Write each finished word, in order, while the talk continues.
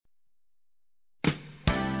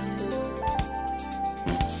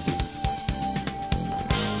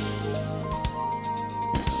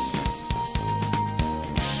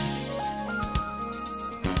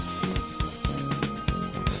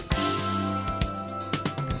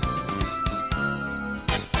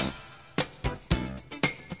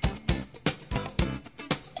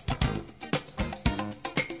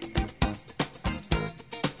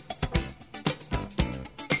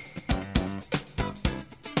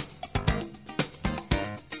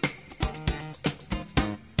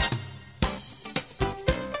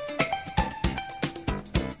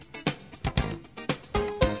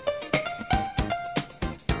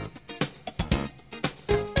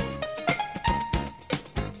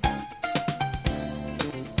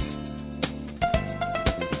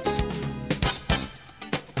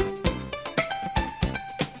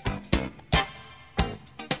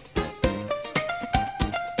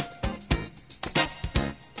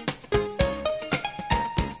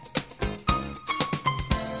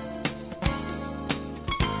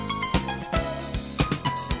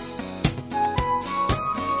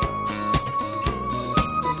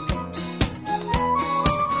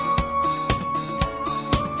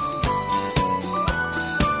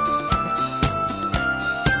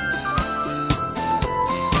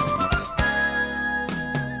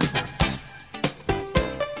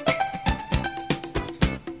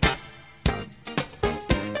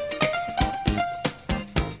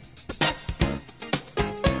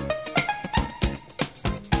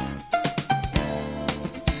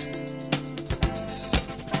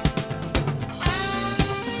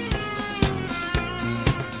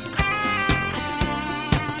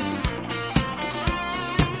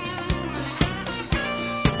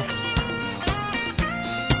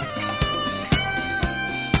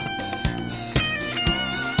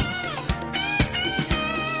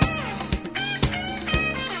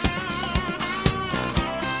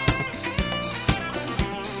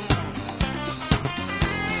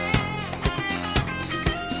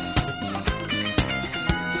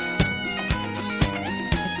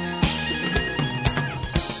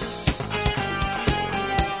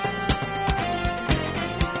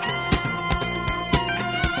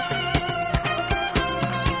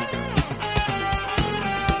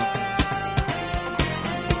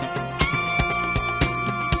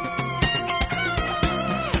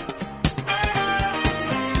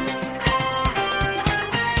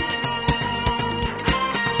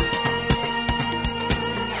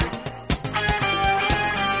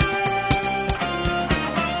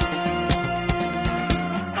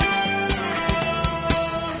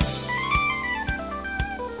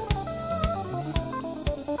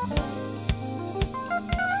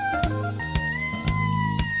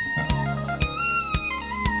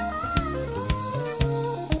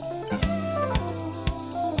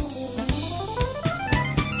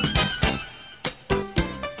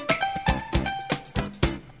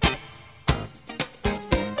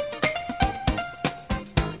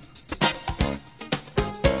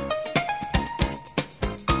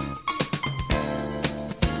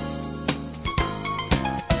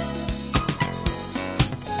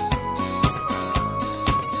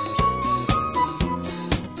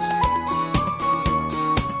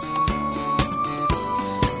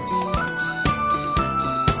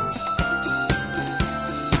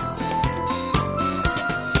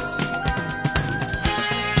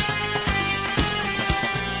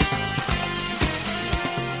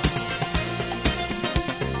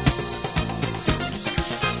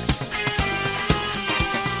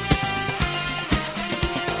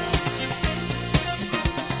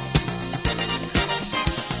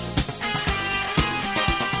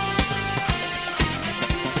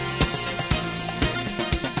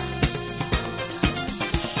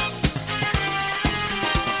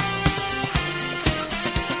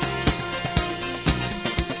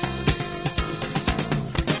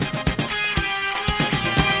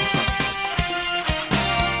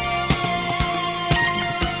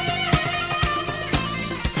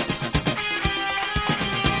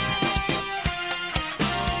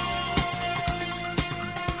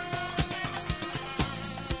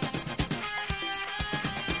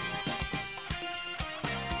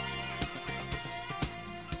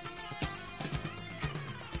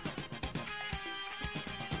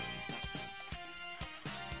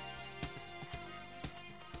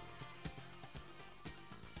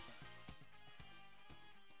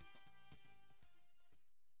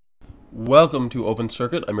Welcome to Open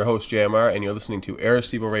Circuit. I'm your host, JMR, and you're listening to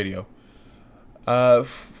Arecibo Radio.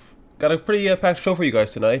 Got a pretty packed show for you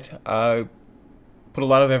guys tonight. Put a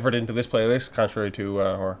lot of effort into this playlist, contrary to,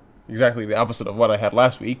 or exactly the opposite of what I had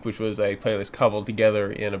last week, which was a playlist cobbled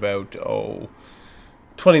together in about,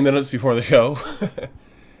 20 minutes before the show.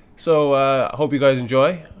 So, I hope you guys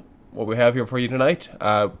enjoy what we have here for you tonight.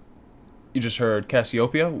 You just heard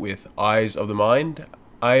Cassiopeia with Eyes of the Mind.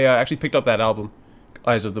 I actually picked up that album,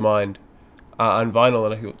 Eyes of the Mind, on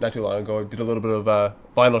vinyl not too long ago. I did a little bit of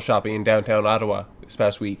vinyl shopping in downtown Ottawa this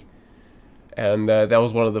past week, and that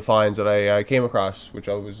was one of the finds that I came across, which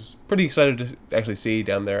I was pretty excited to actually see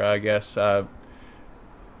down there. I guess the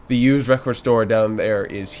used record store down there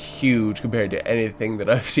is huge compared to anything that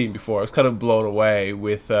I've seen before. I was kind of blown away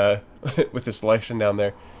with with the selection down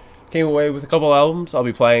there. Came away with a couple albums. I'll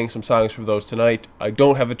be playing some songs from those tonight. I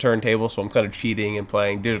don't have a turntable, so I'm kind of cheating and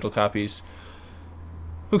playing digital copies.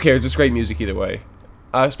 Who cares? It's great music either way.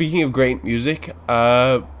 Speaking of great music,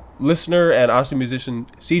 listener and awesome musician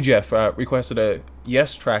CJeff requested a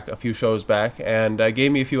Yes track a few shows back and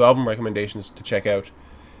gave me a few album recommendations to check out.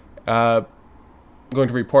 I'm going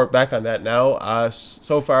to report back on that now.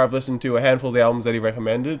 So far, I've listened to a handful of the albums that he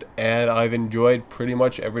recommended, and I've enjoyed pretty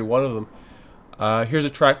much every one of them. Here's a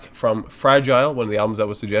track from Fragile, one of the albums that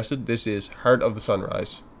was suggested. This is Heart of the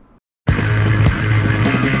Sunrise.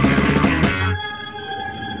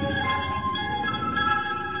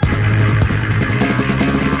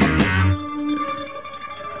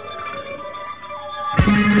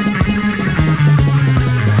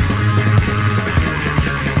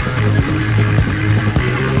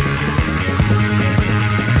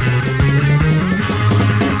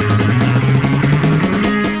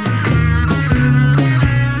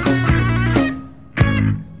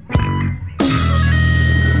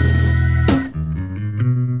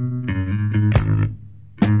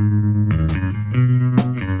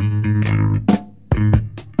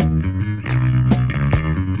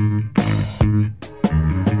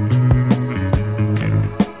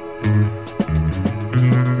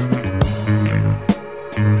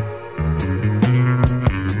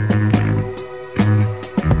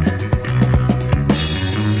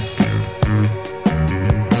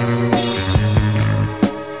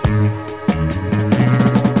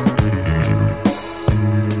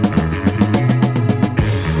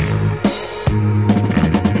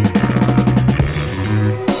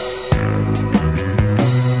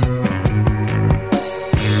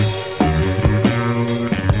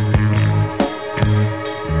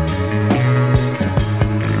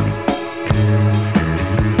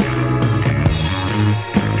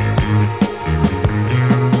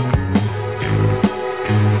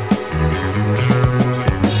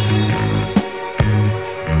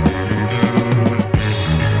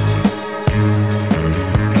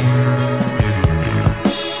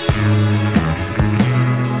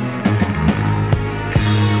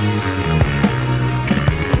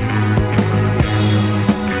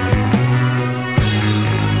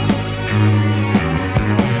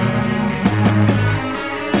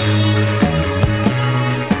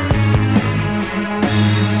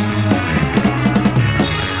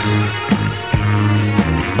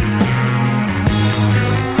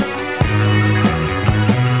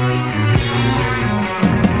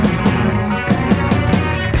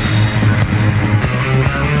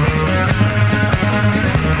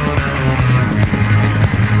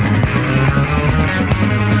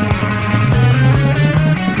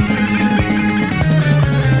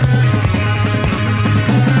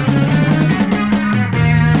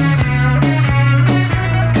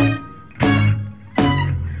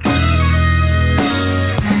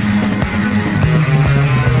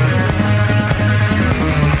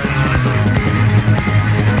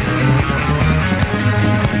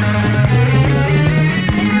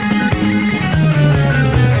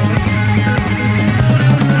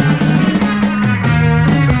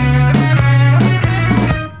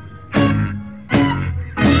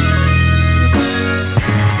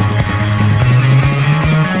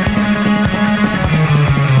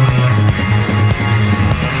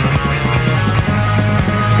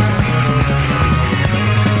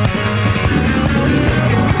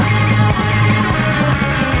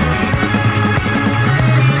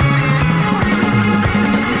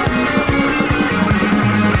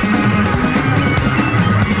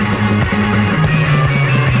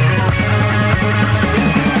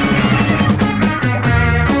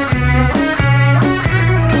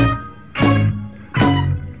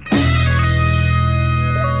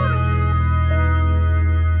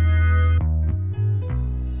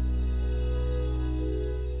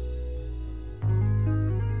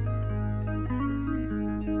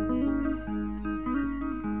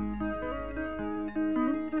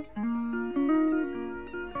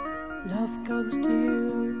 comes to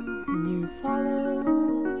you and you follow.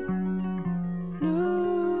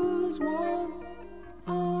 Lose one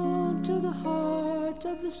onto the heart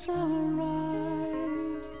of the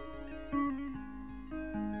sunrise.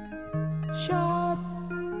 Sharp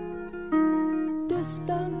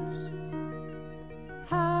distance.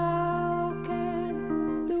 How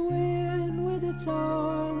can the wind with its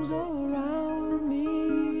arms all around me?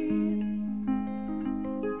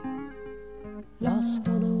 Lost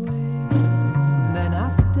on a wave, then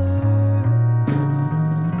after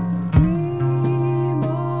dream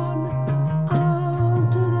on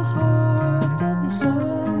to the heart of the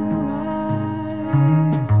sunrise.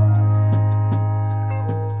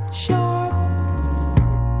 Sharp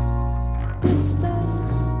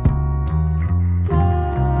distance.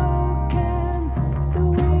 How can the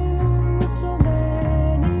wind with so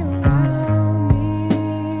many around me?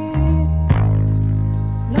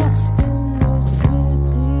 Lost in the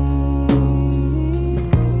city.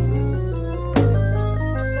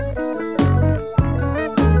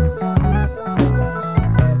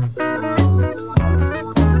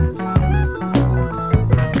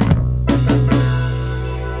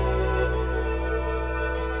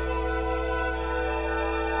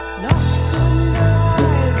 Lost in your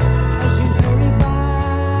eyes as you hurry by,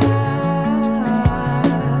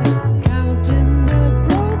 counting the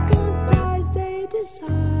broken ties they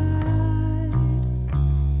decide.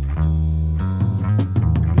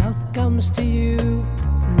 Love comes to you,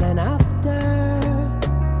 and then after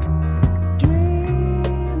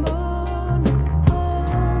dream on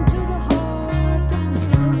to the heart of the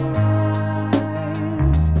sunrise.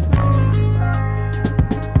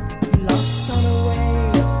 You're lost on a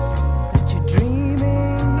wave that you're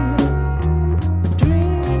dreaming.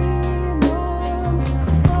 Dream on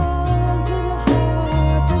to the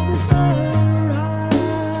heart of the sunrise.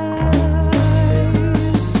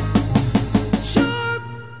 Sharp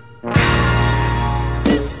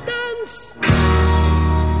distance.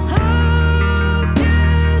 How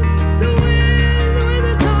can the wind with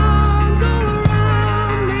its arms all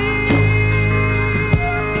around me?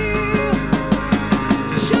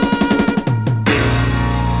 Sharp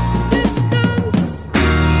distance.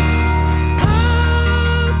 How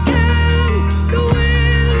can the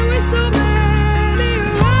wind with so many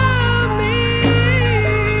around me?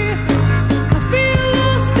 I feel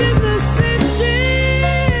lost in the city.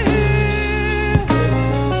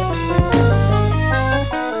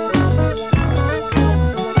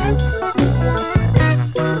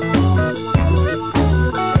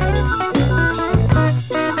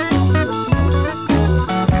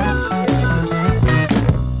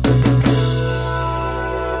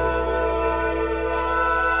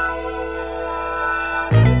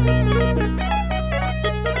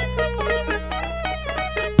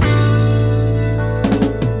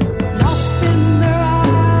 Lost in their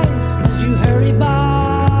eyes as you hurry by,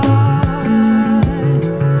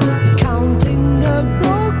 counting the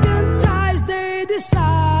broken ties they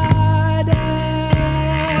decided.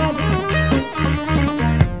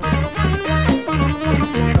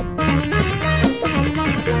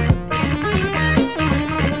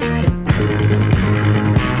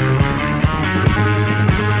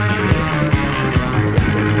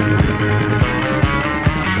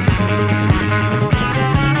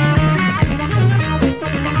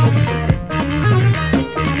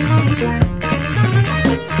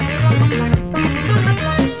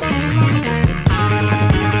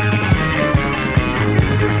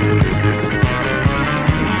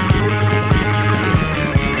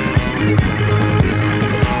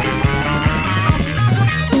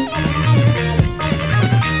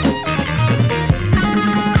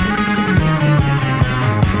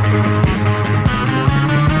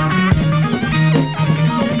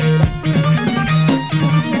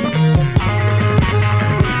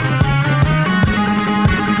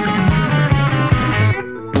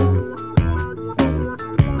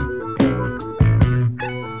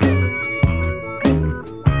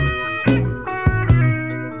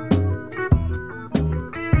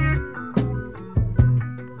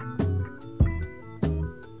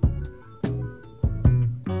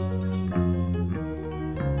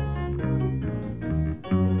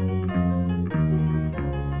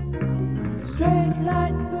 Straight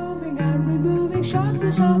light moving and removing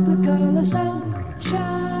sharpness of the color sunshine.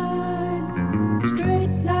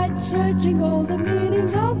 Straight light searching all the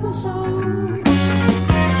meanings of the song.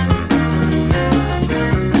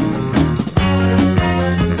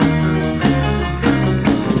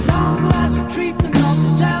 Long last treatment of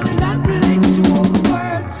the talent that relates to all the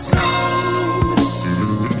words sung.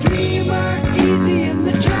 Dreamer easy in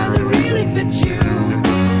the chair that really fits you.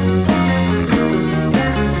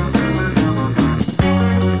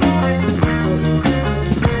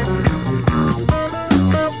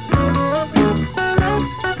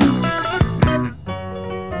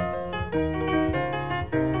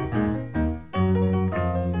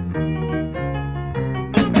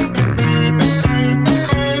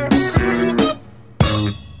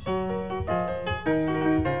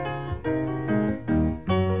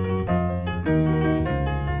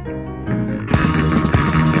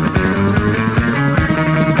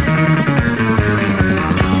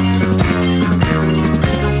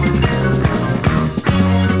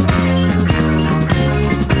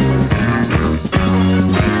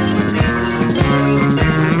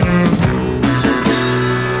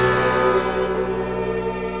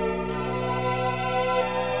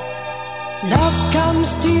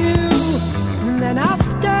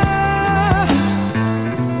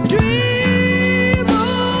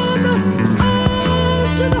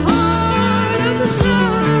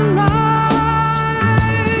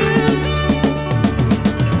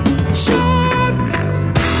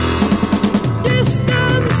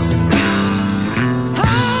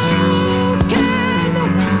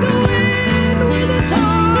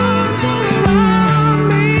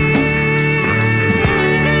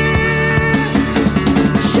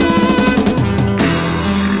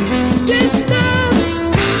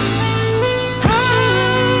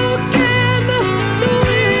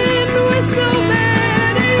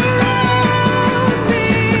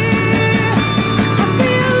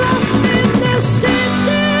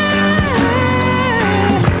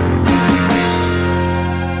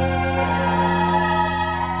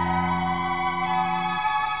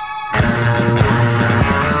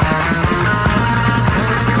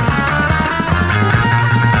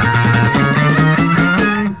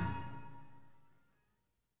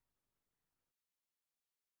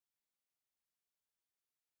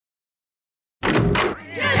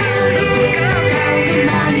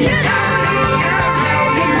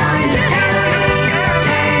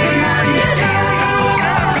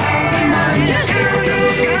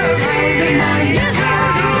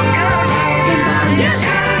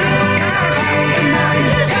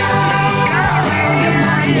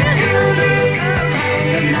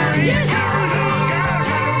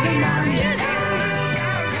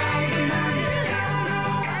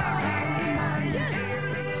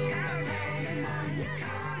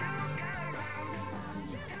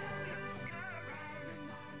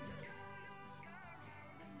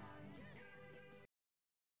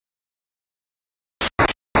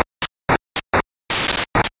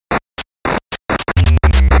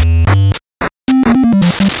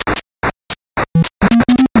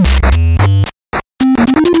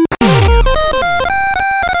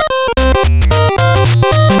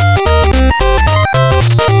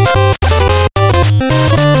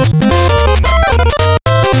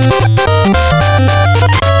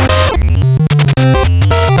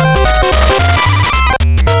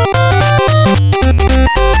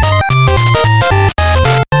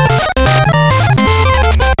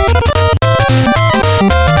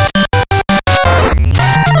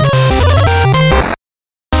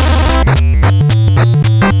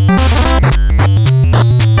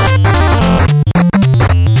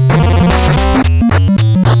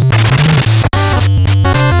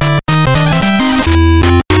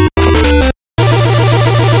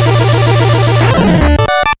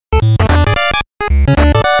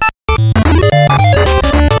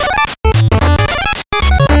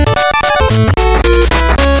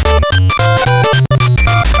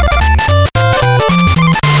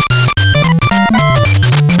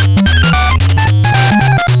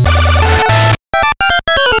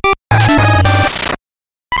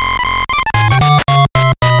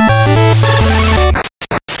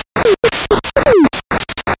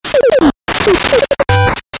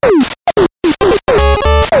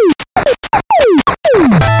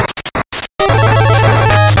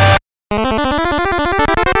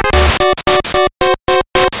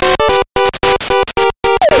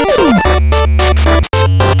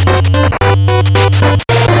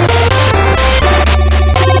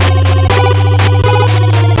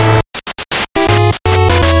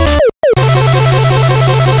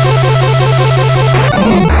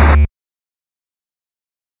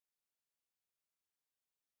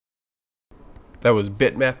 That was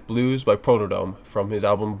Bitmap Blues by Protodome from his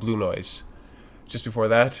album Blue Noise. Just before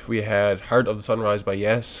that, we had Heart of the Sunrise by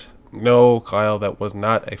Yes. No, Kyle, that was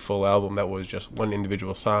not a full album. That was just one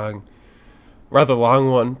individual song. Rather long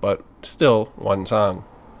one, but still one song.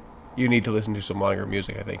 You need to listen to some longer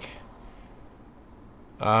music, I think.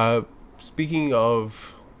 Speaking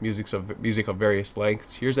of music of various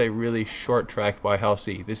lengths, here's a really short track by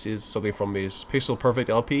Halsey. This is something from his Pixel Perfect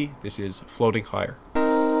LP. This is Floating Higher.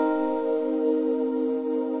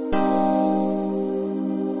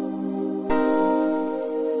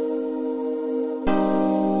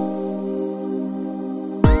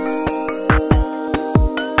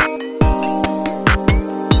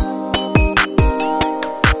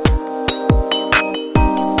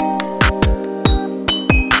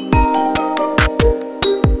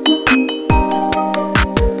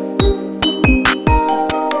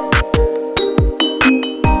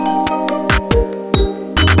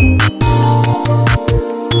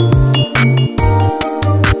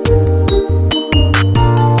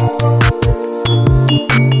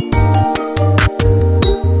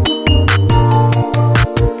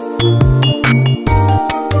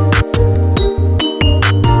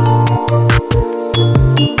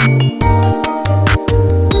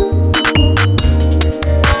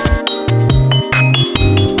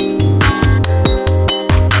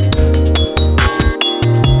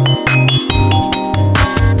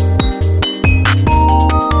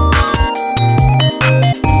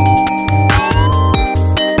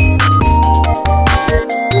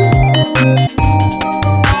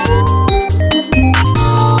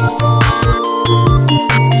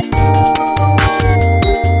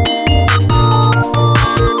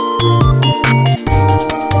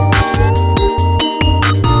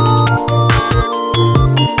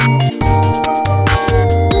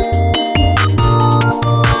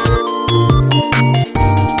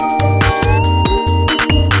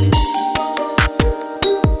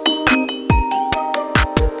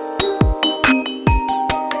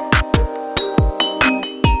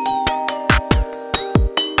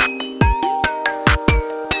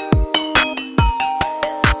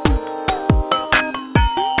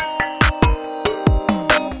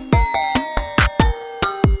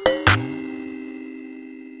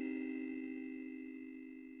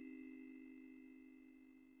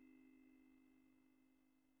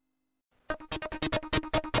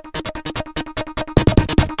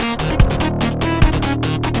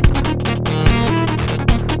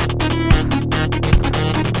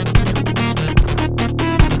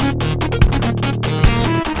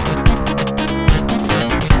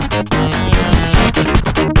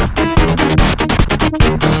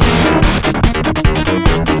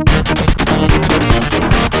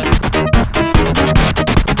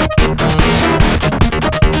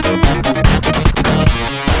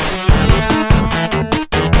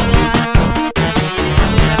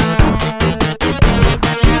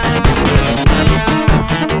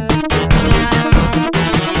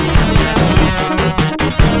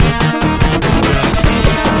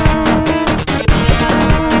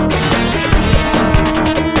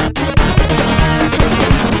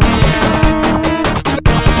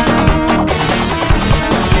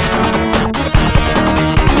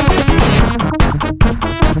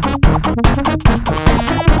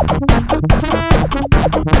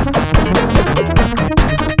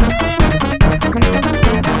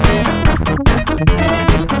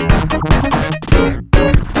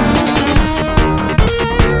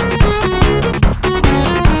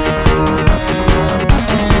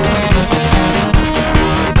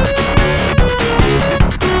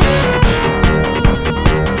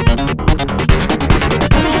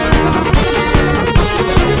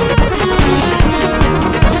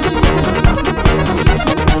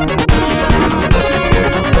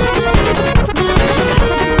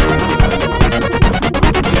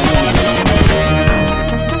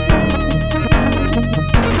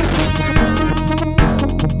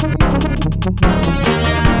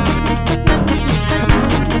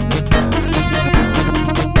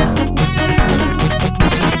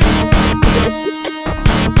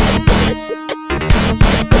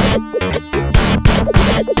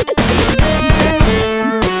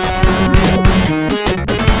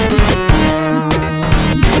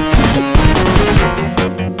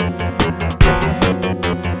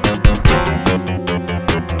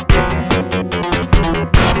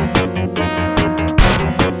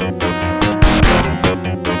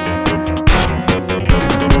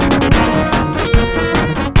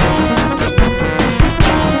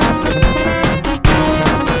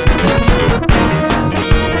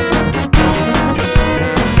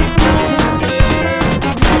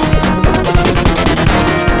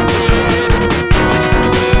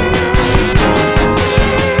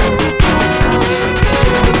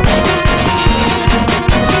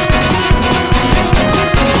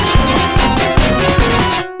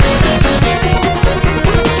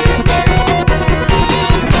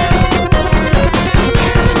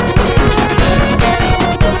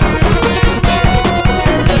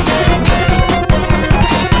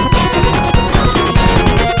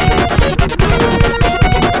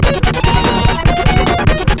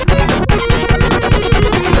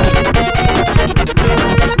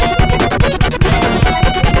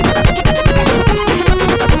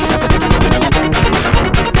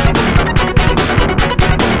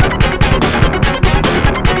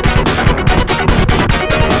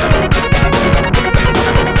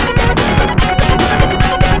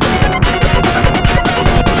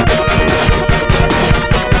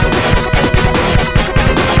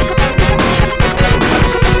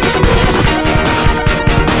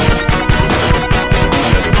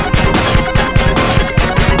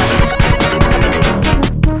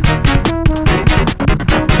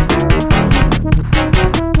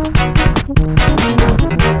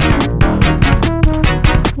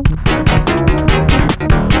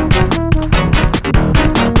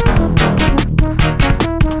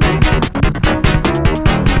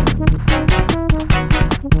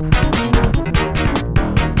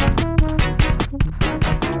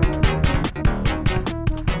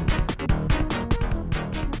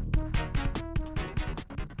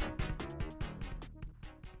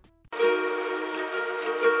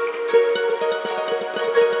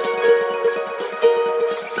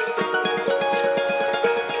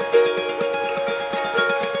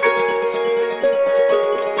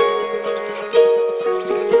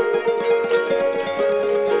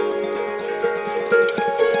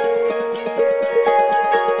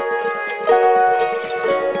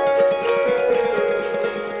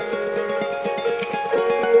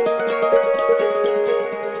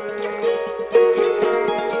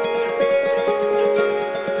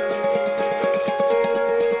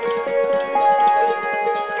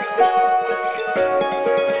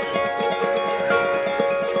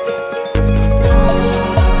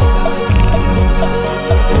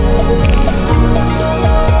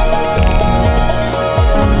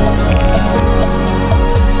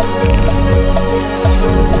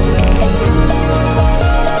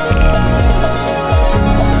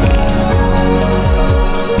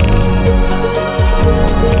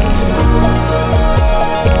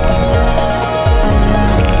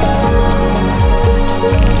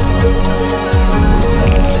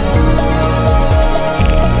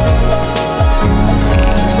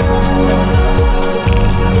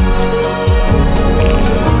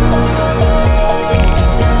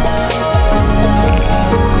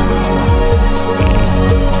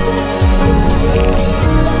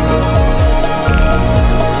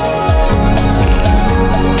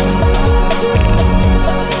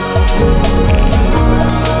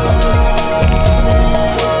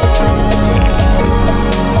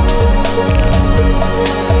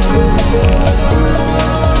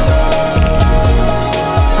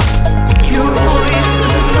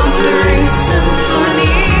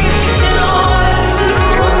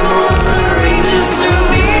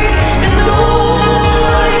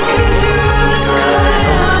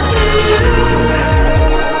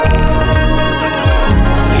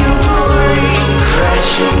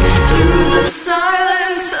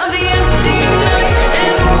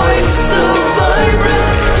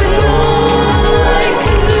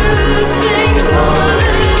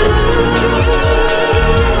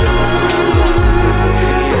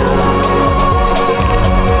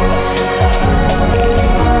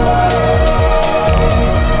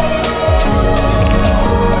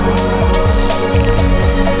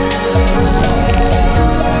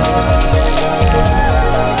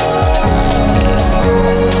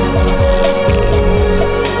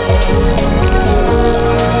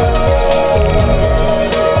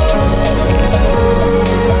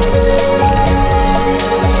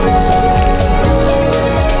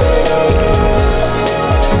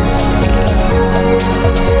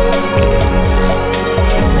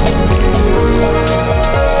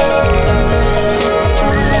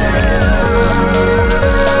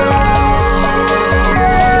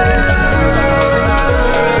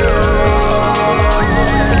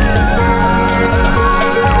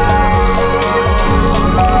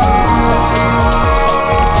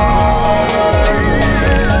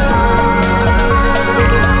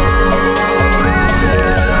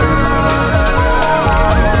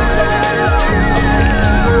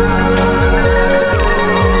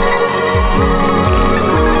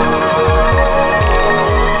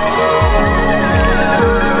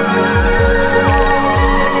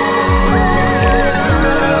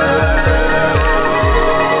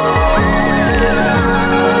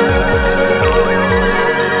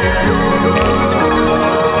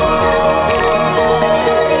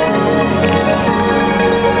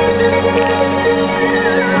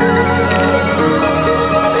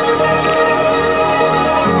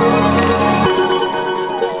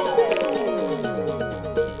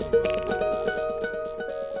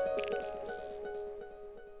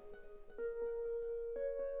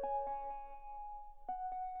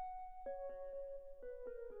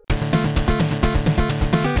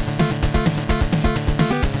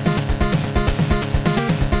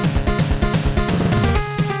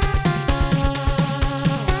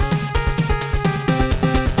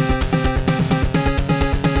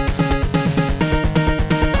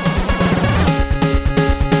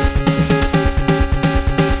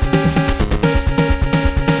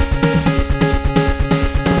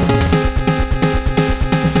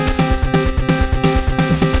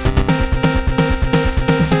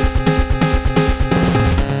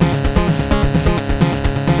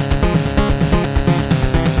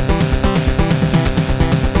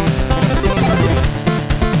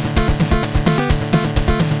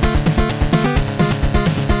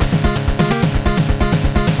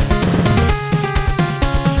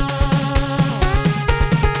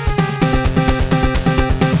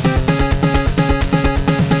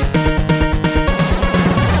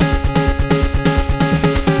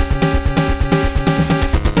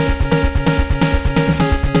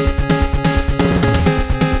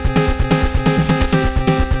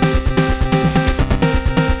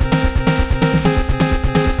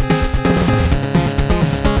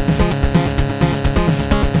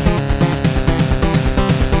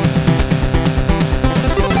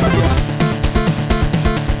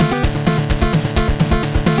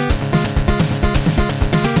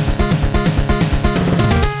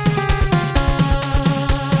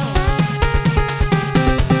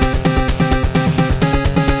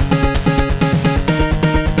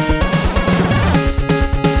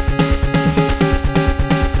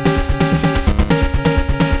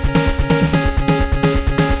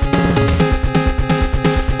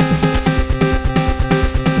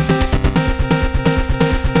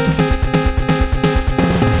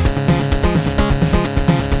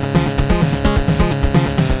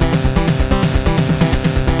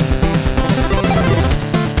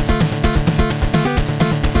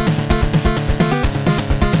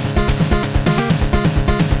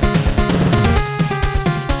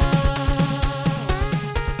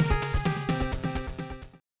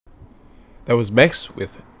 That was Mex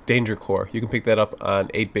with Danger Core. You can pick that up on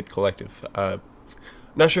 8-Bit Collective.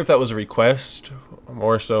 Not sure if that was a request,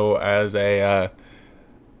 more so as a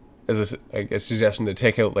suggestion to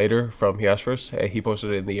take out later from Hiasphorus. He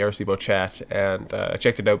posted it in the Arecibo chat, and I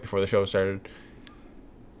checked it out before the show started.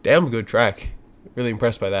 Damn good track. Really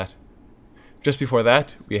impressed by that. Just before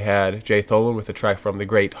that, we had Jay Tholen with a track from the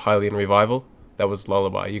great Hylian Revival. That was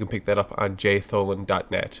Lullaby. You can pick that up on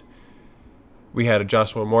jtholen.net. We had a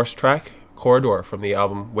Joshua Morse track, Corridor, from the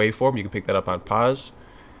album Waveform. You can pick that up on Paz.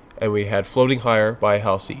 And we had Floating Higher by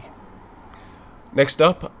Halsey. Next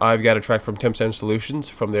up, I've got a track from Temp Sound Solutions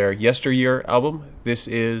from their Yesteryear album. This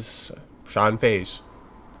is Sean Faze.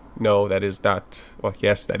 No, that is not. Well,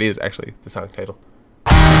 yes, that is actually the song title.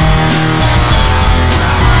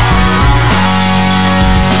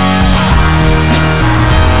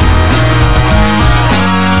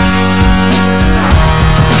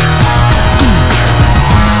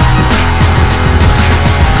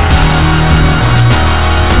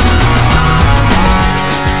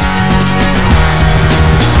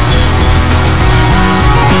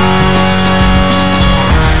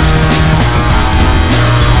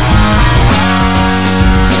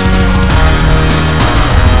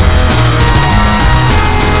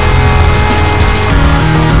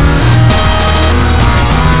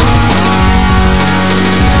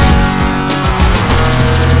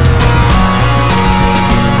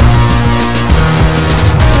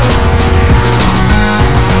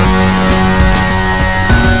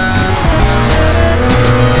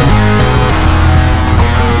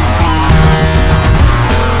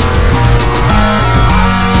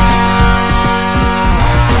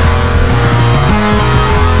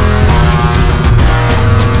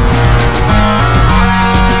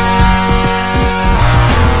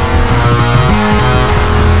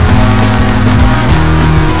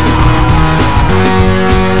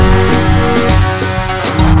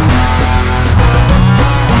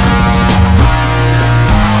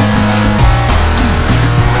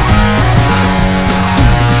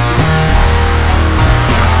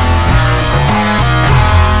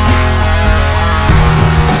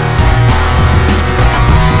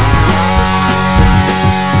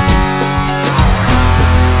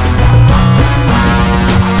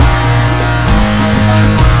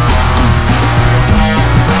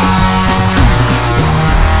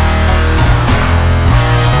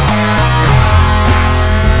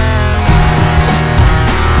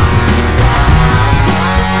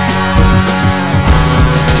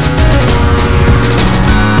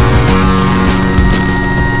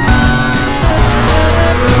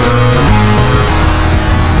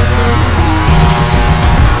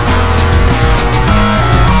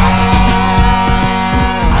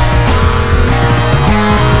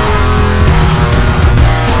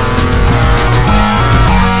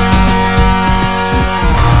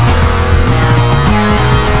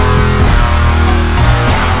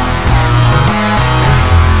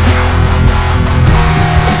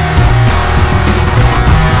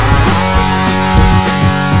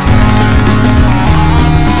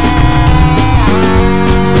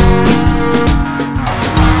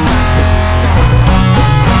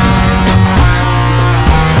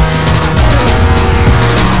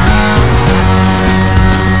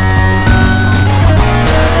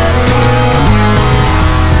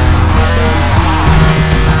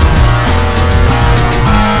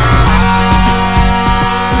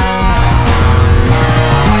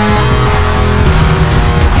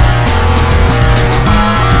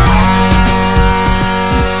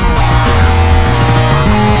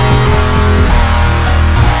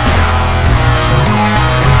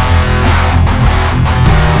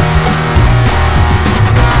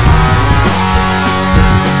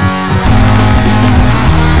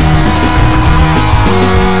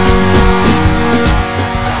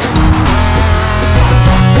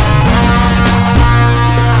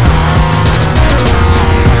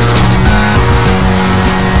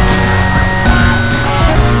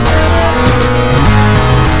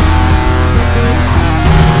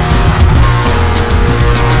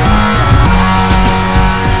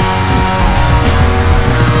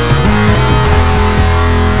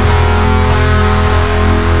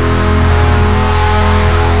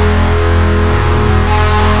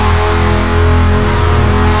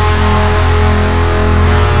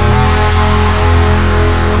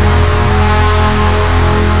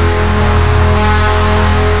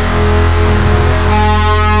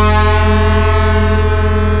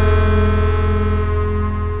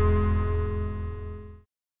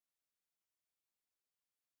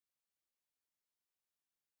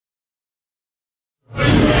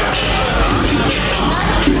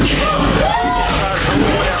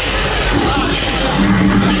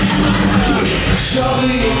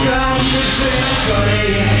 Желтые камеши,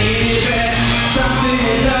 скорее игры,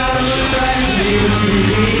 станции даром справедливости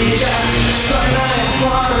вида. Школьная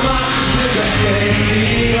форма, жидкая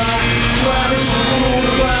красива, клавиши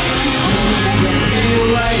урба,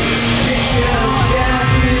 силой. Вечером в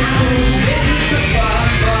пятницу светится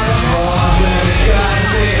паспорт, сложены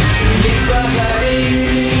карты, есть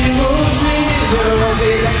батареи, лучшие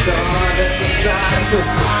люди готовятся к старту.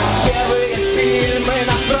 Первые фильмы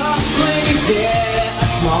на прошлой неделе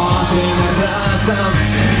отсмотрены разом,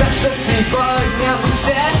 так что сегодня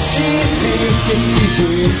блестящие фишки и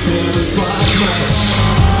выстрелы плазмой.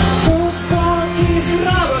 Футболки с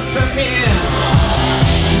роботами,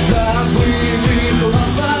 забытые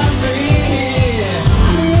лопаты,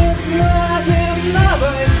 не знаем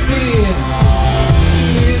новости,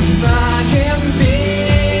 не знаем бед.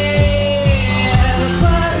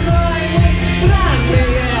 Порой мы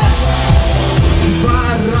странные,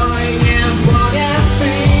 порой не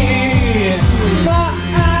поняты, но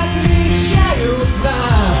отличают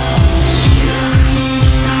нас.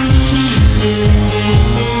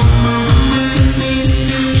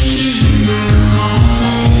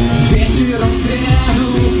 Вечером в среду,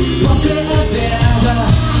 после обеда,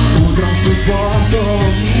 утром в субботу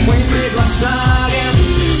мы приглашаем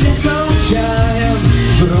всех, кто чаем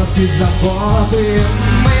бросить заботы.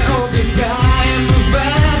 Мы убегаем, в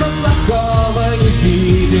этом плохого не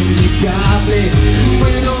видим ни капли. Мы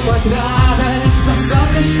думать радость,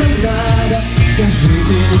 способны, что надо,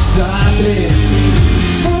 скажите, не так ли?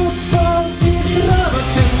 Футболки с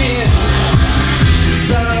роботами,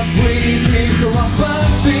 забытые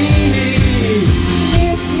хлопоты, не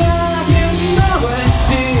знаем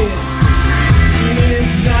новости, не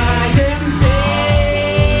знаем бед.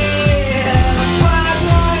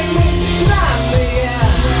 Порой мы странные,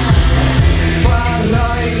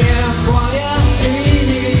 порой не поняты,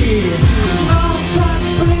 но так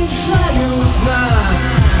сближают нас.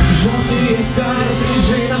 Желтые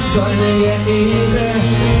картриджи, настольные игры,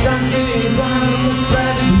 станции даром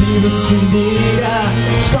справедливости мира.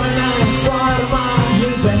 Школьная форма,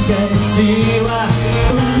 жидкая сила,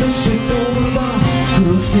 клавиши турбо,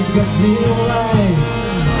 кружки с Годзиллой.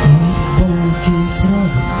 Футболки с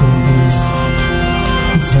роботами,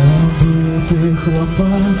 забытые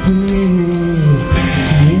хлопоты,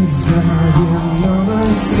 не знаем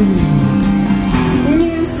новости,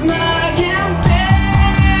 не знаем бед.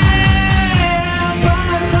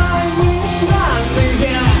 Порой мы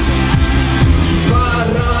странные,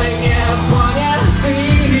 порой не поняты,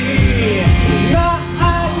 но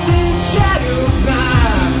отличают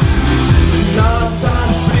нас, но так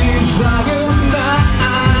сближают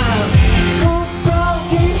нас.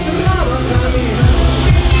 Футболки с роботами,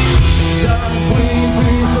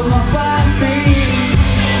 забытые хлопоты,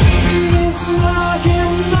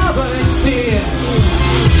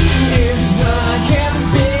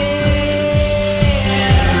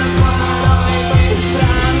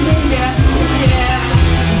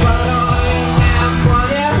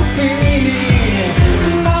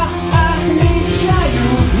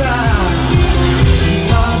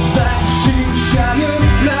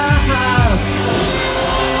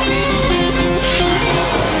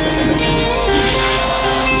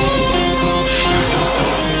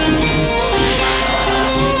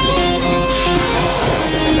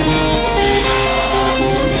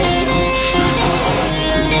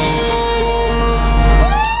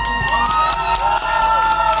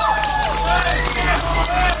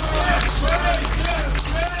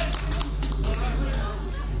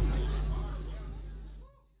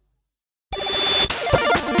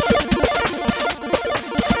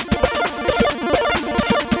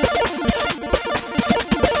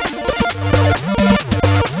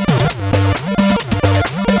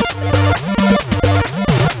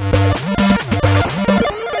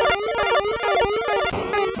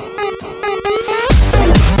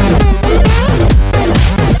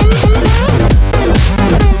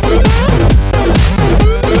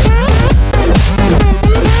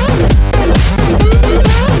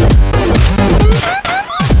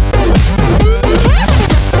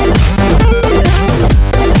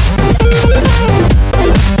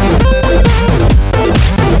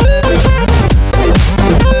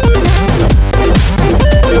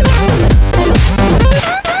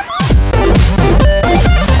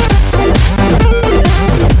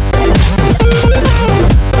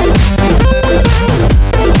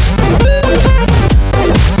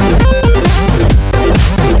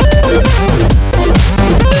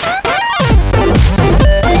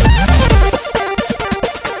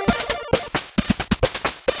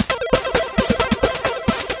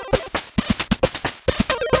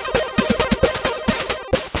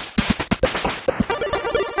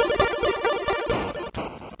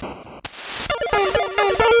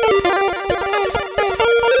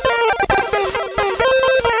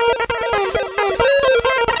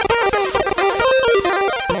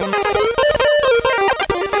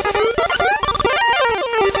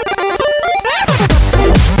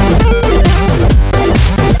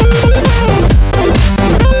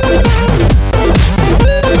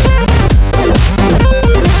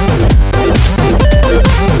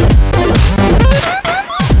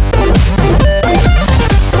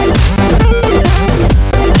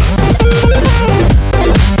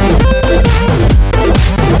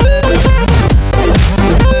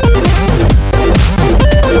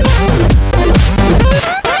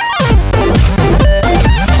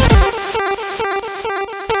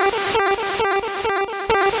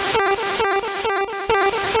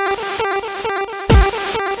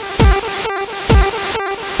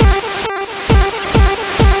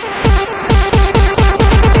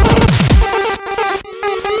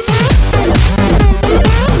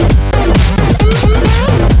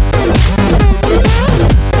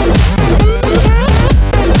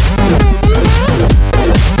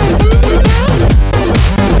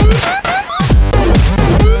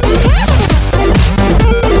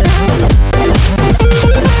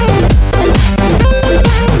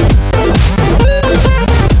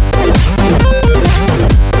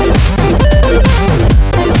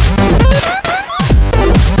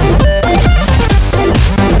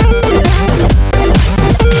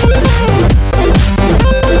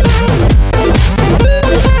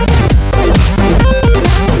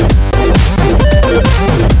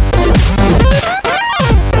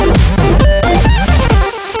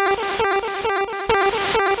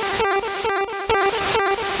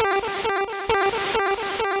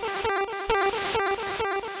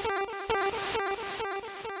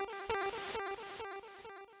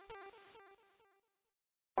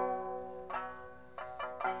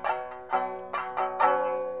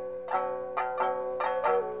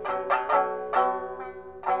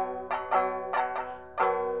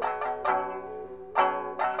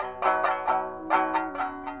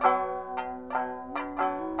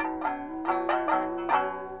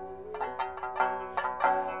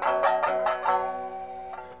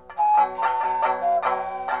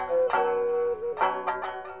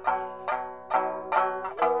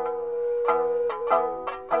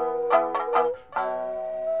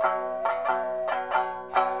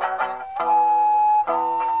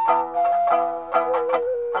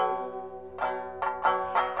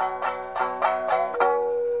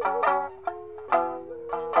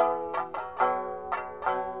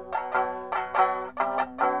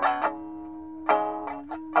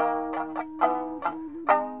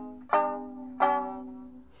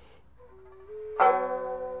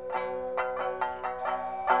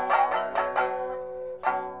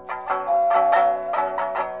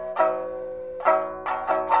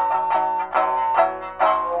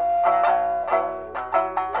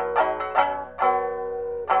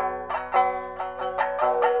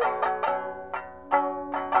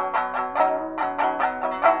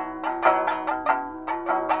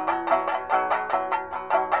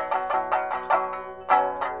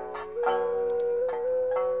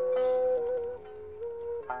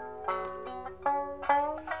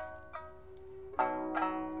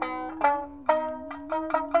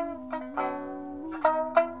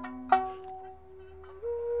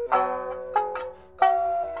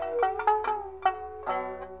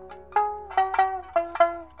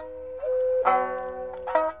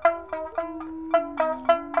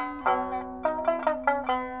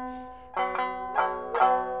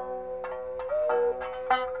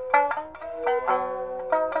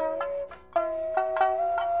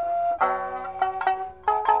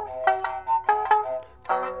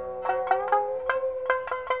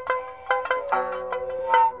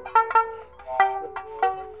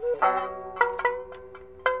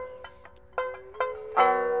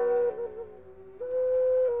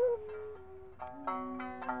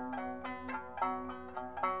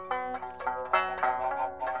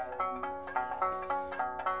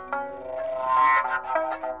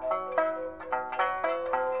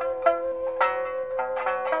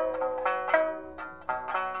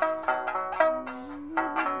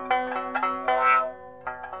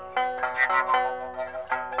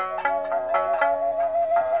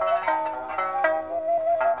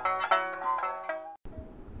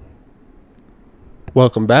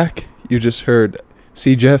 Welcome back. You just heard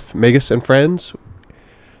C. Jeff, Megas, and Friends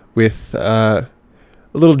with a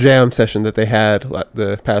little jam session that they had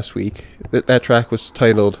the past week. That track was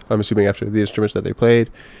titled, I'm assuming after the instruments that they played,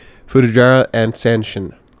 Fujijara and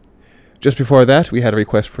Sanshin. Just before that, we had a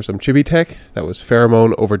request for some Chibi Tech. That was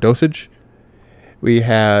Pheromone Overdosage. We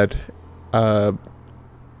had, I'm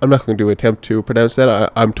not going to attempt to pronounce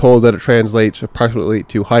that. I'm told that it translates approximately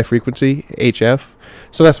to high frequency, HF.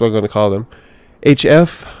 So that's what I'm going to call them.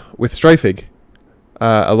 HF with Strifig,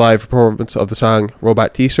 a live performance of the song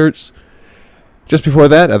Robot T-shirts. Just before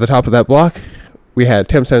that, at the top of that block, we had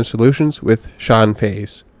Temp Sound Solutions with Sean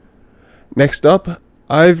Faze. Next up,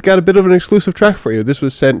 I've got a bit of an exclusive track for you. This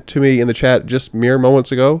was sent to me in the chat just mere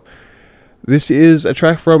moments ago. This is a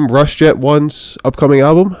track from Rush Jet 1's upcoming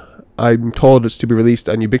album. I'm told it's to be released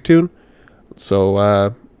on Ubictune.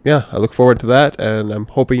 So, yeah, I look forward to that, and I'm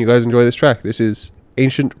hoping you guys enjoy this track. This is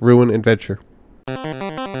Ancient Ruin Adventure.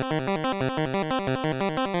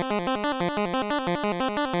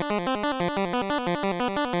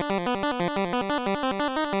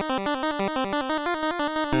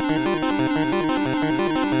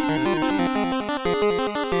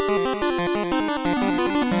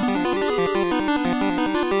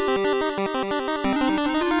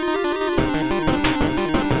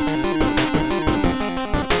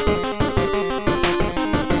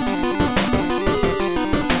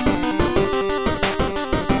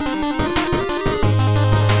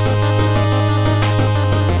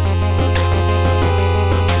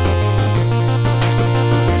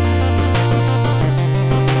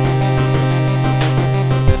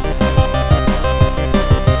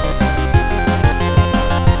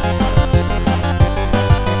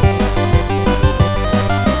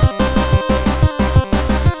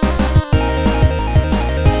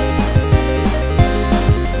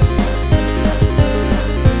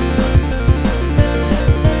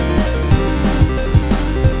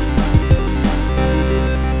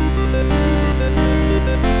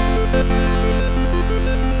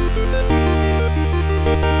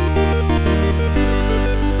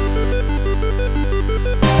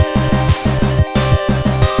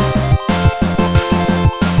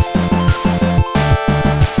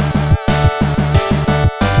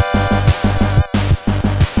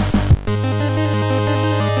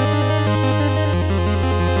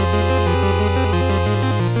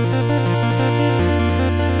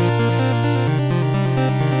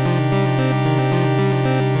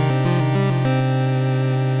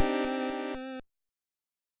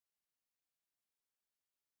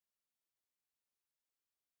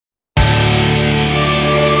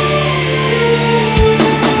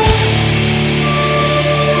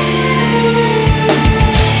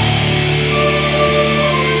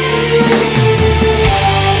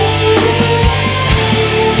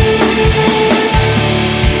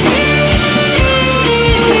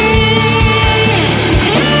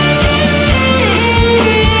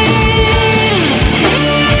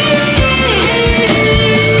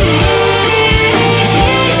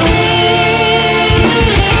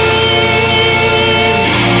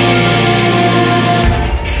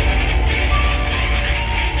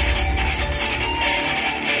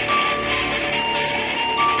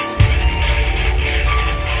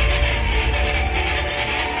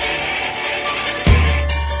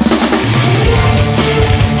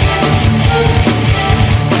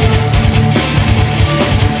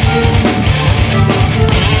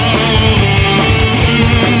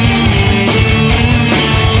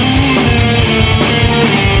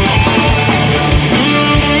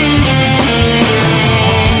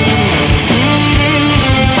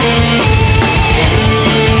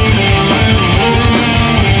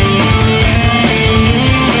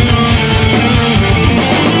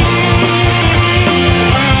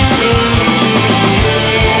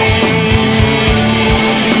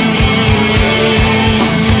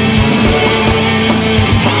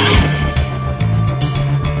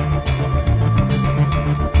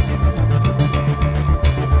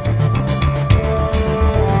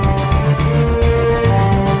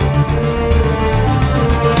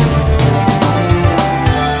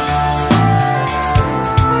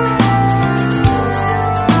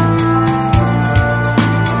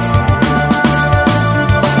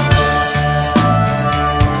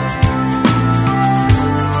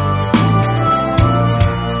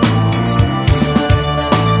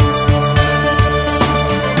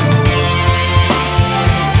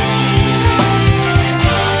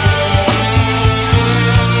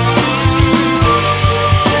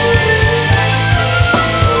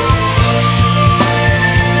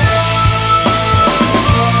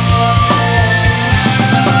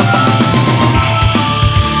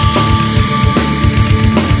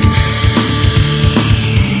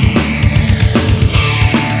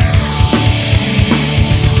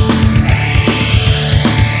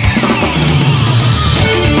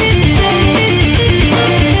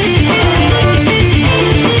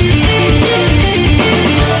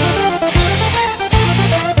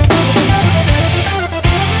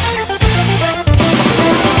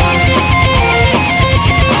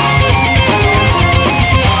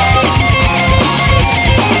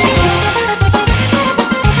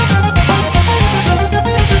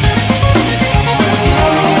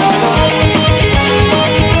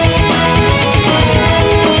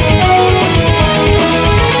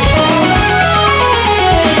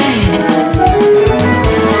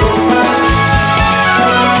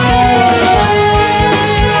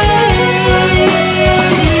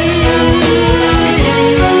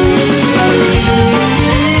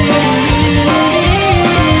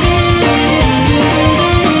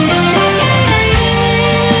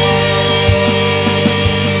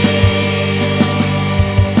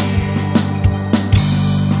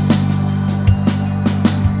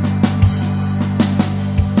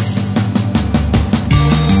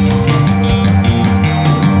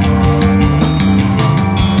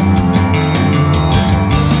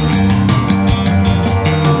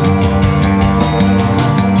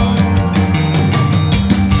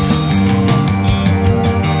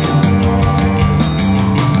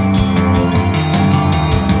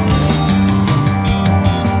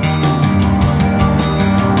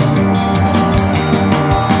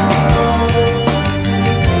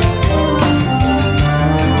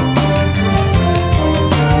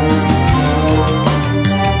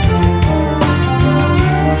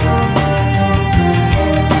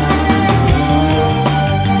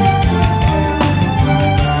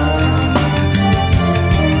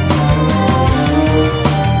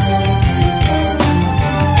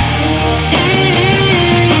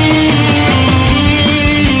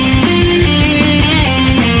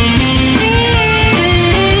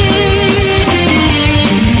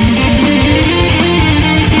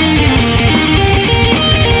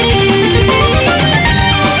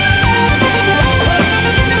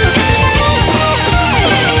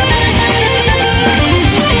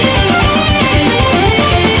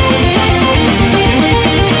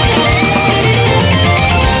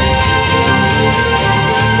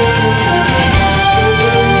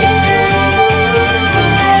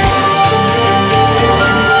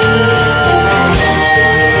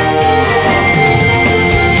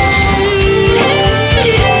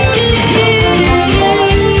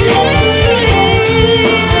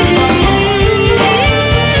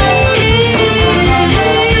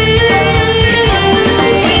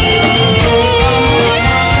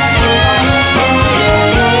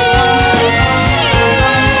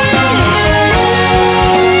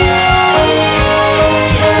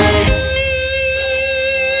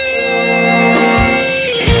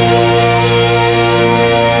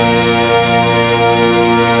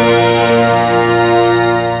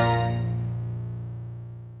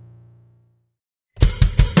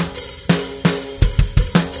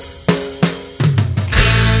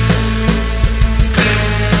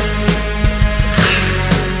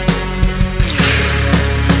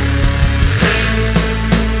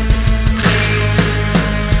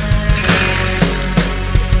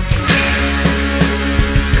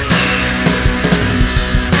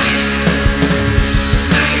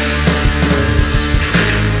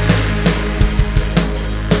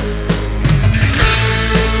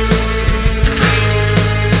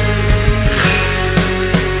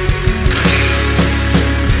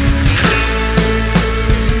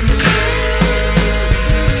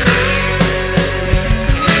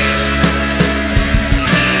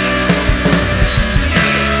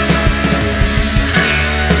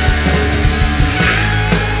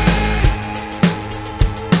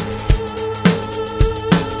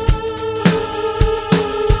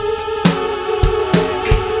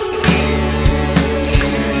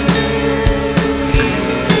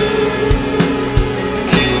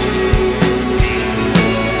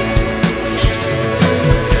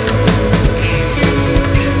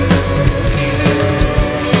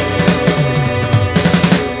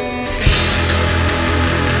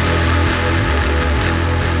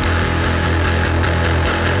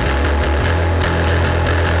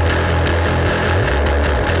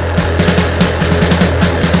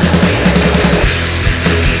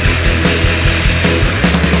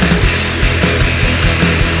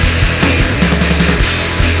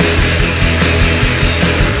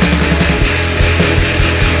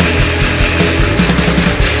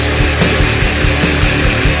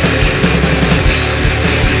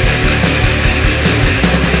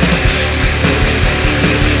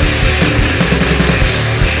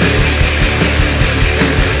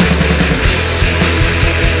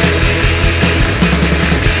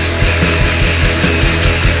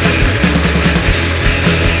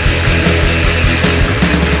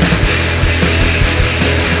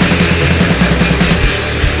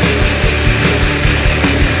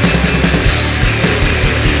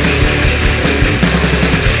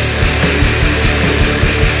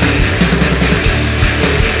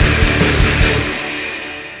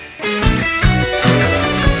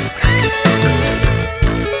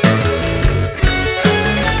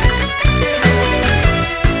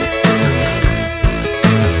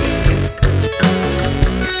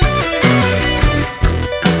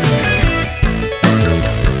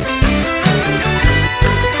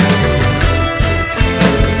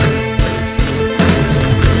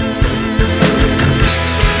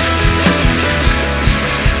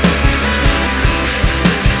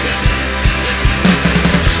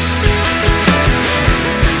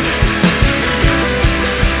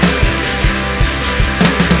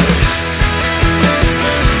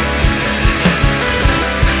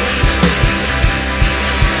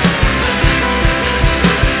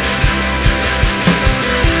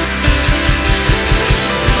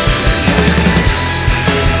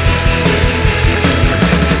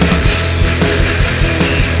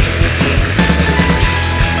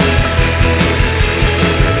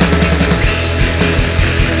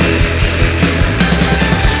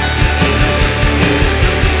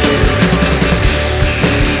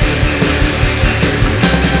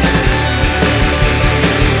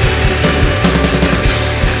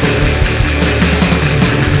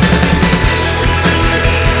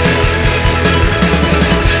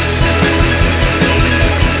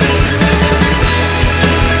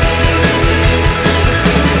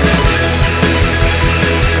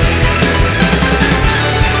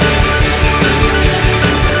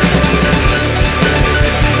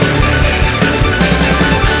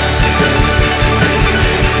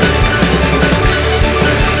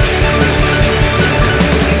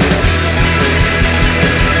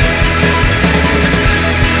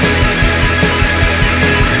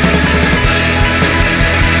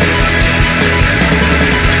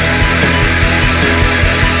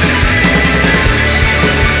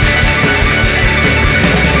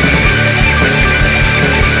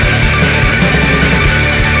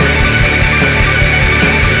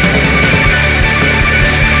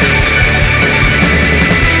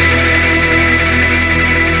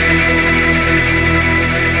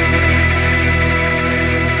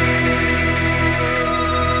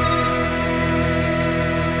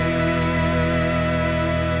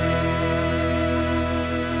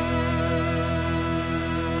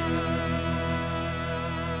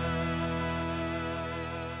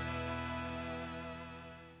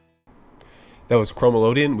 That was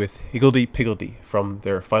Chromelodian with Higgledy Piggledy from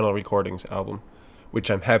their Final Recordings album, which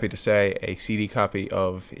I'm happy to say a CD copy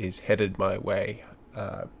of is headed my way.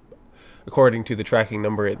 According to the tracking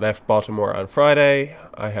number, it left Baltimore on Friday.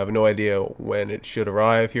 I have no idea when it should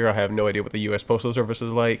arrive here. I have no idea what the U.S. Postal Service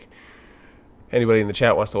is like. Anybody in the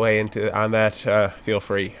chat wants to weigh into on that, feel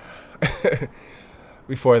free.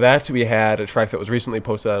 Before that, we had a track that was recently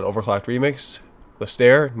posted on Overclocked Remix.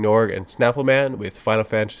 Lestaire, Norg, and Snappleman with Final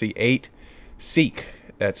Fantasy VIII Seek.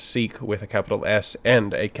 That's Seek with a capital S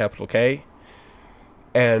and a capital K.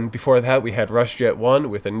 And before that, we had RushJet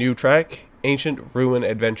 1 with a new track, Ancient Ruin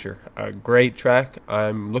Adventure. A great track.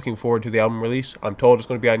 I'm looking forward to the album release. I'm told it's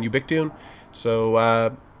going to be on Ubictune, so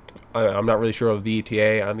I'm not really sure of the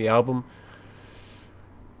ETA on the album.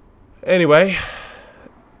 Anyway,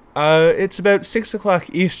 it's about 6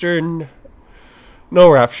 o'clock Eastern.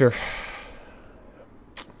 No Rapture.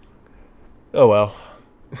 Oh well.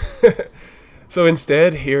 So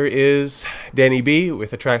instead, here is Danny B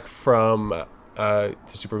with a track from the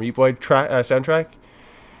Super Meat Boy soundtrack.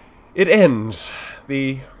 It ends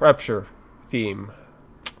the Rapture theme.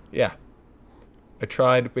 Yeah. I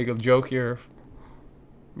tried to make a joke here.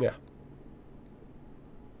 Yeah.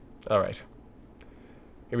 Alright.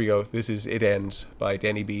 Here we go. This is It Ends by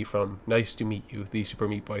Danny B from Nice to Meet You, the Super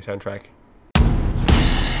Meat Boy soundtrack.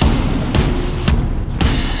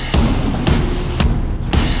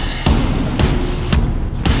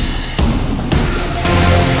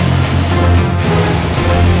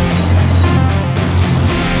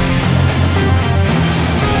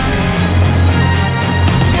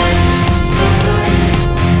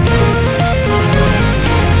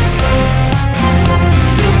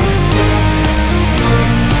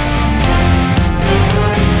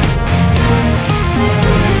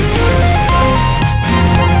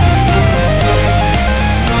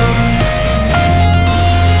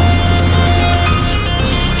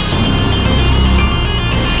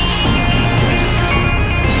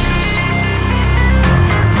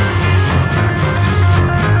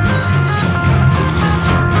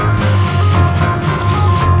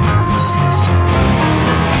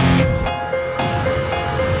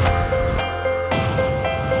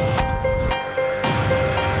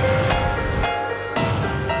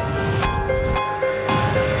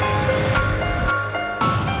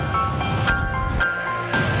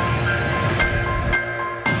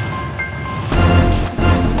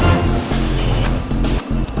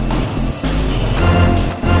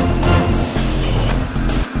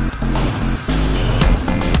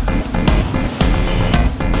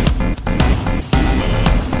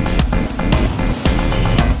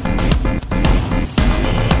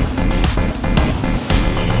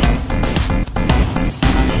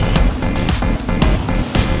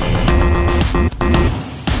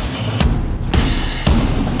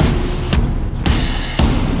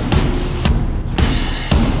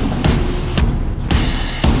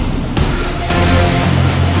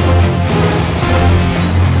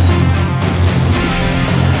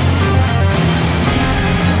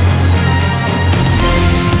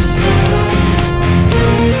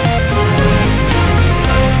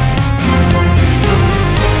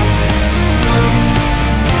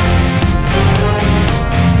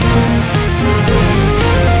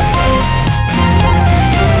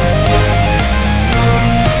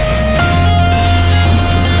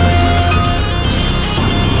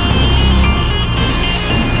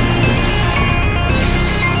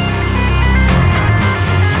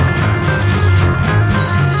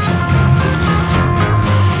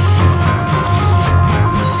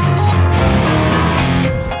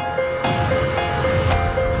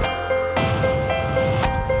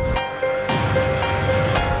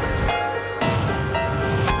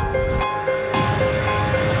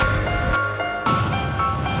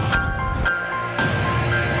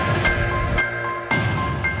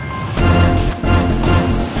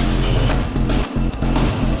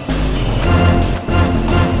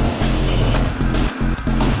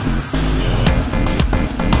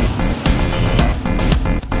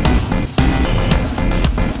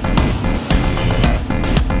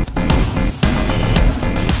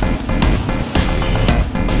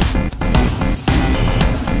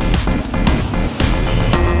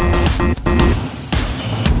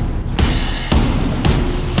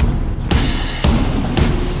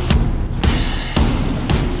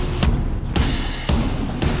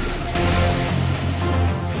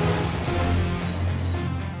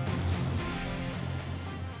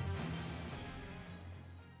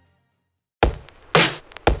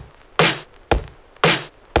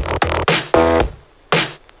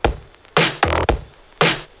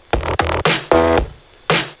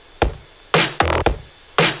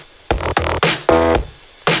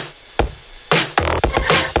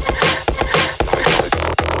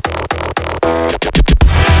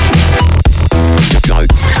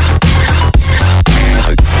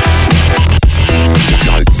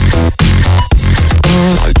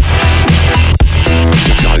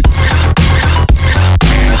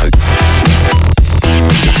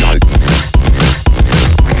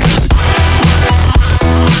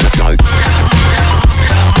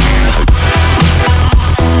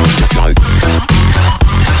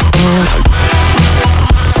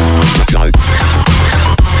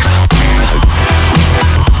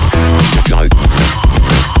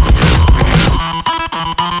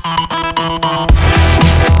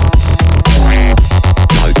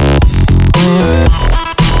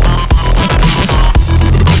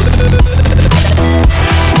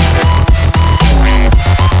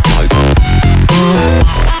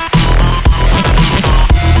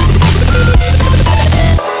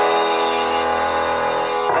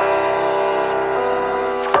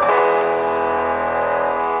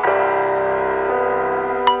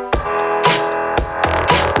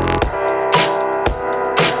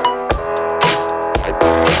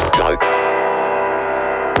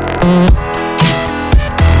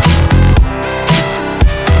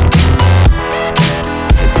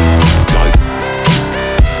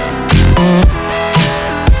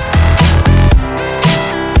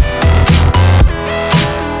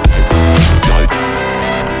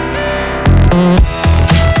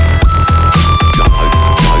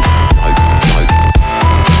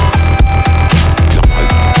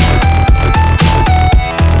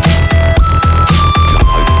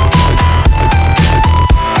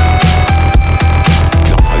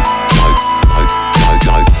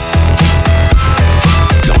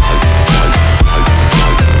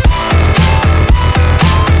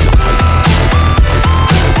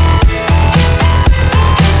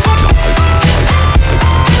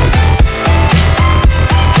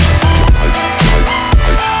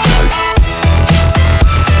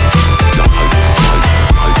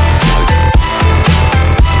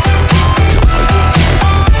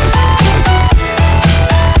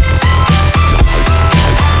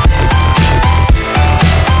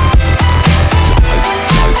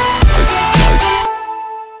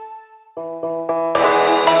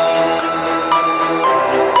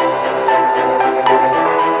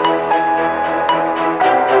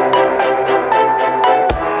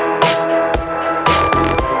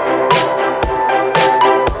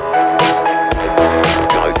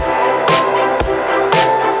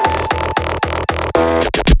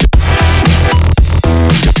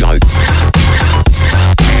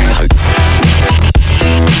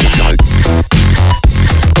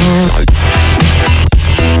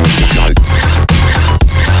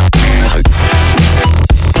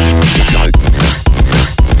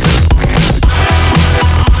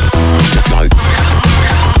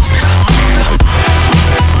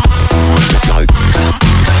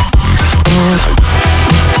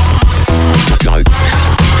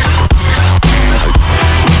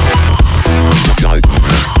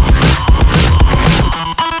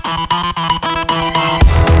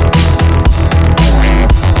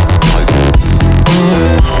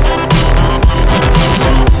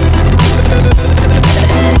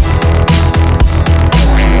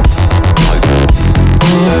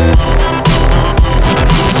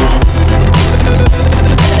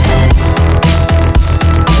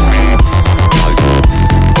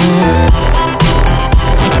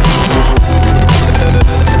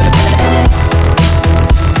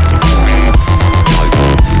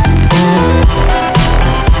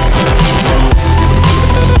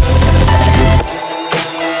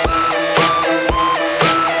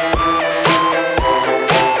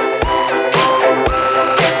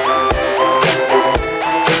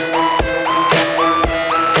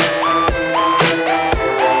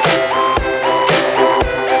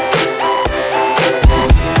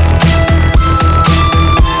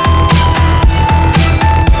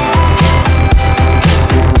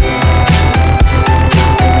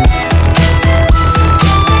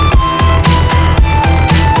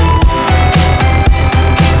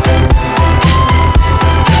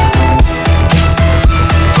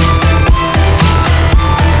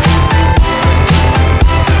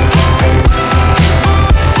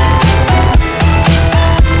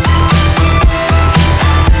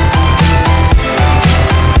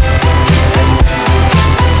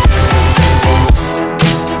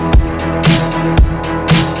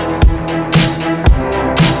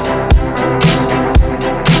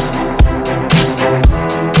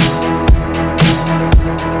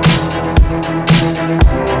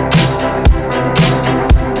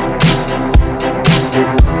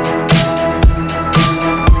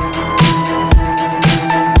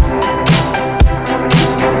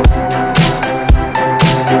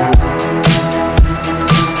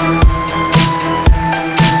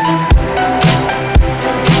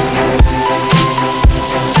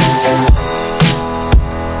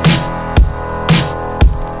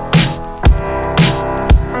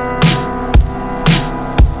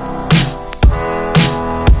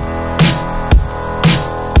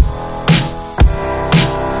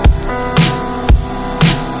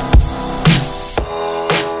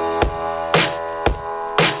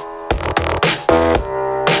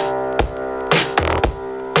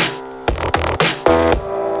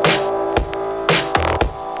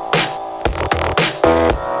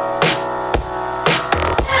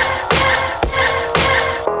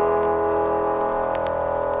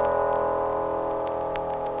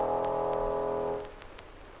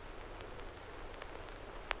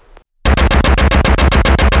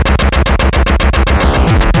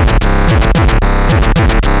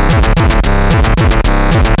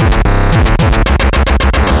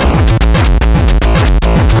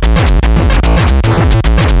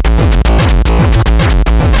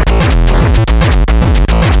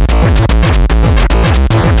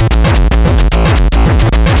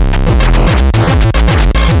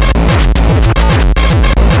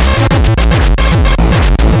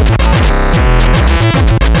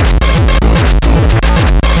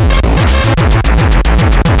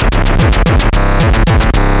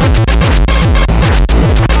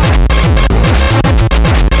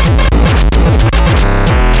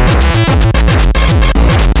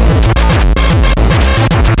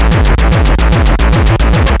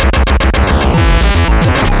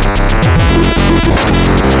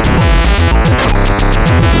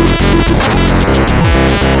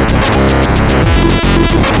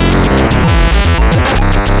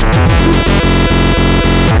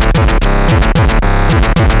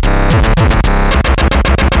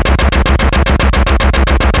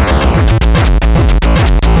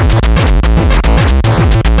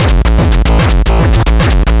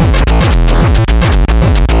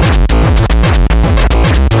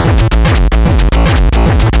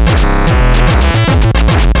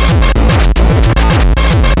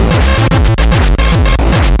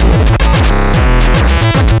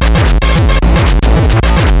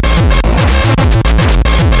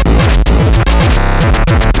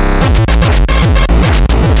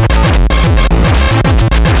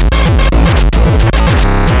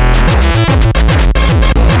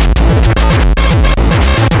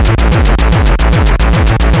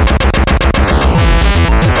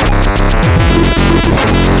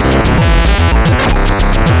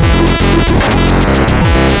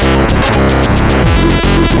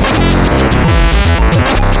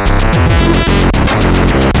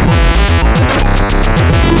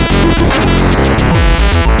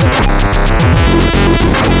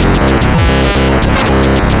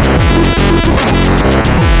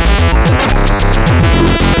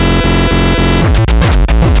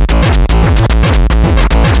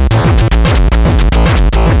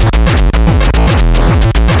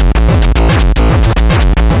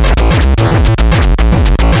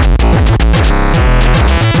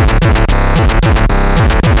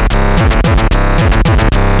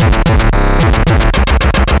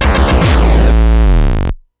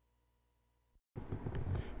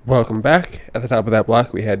 Welcome back. At the top of that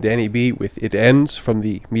block, we had Danny B with It Ends from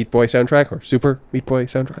the Meat Boy soundtrack, or Super Meat Boy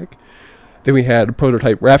soundtrack. Then we had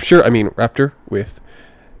Prototype Raptor with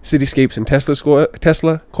Cityscapes and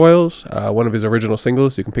Tesla Coils, one of his original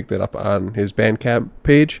singles. You can pick that up on his Bandcamp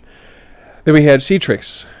page. Then we had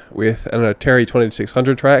Ceatrix with an Atari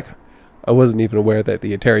 2600 track. I wasn't even aware that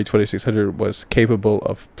the Atari 2600 was capable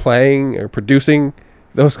of playing or producing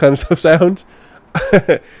those kinds of sounds.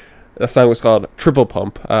 That song was called Triple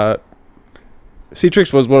Pump.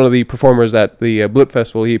 Ceatrix was one of the performers at the Blip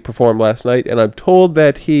Festival. He performed last night, and I'm told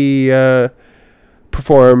that he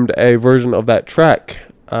performed a version of that track.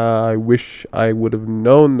 I wish I would have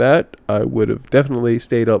known that. I would have definitely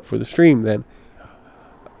stayed up for the stream then.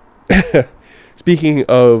 Speaking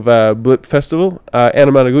of Blip Festival,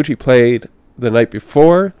 Anamanaguchi played the night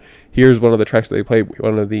before. Here's one of the tracks that they played,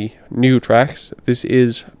 one of the new tracks. This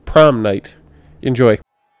is Prom Night. Enjoy.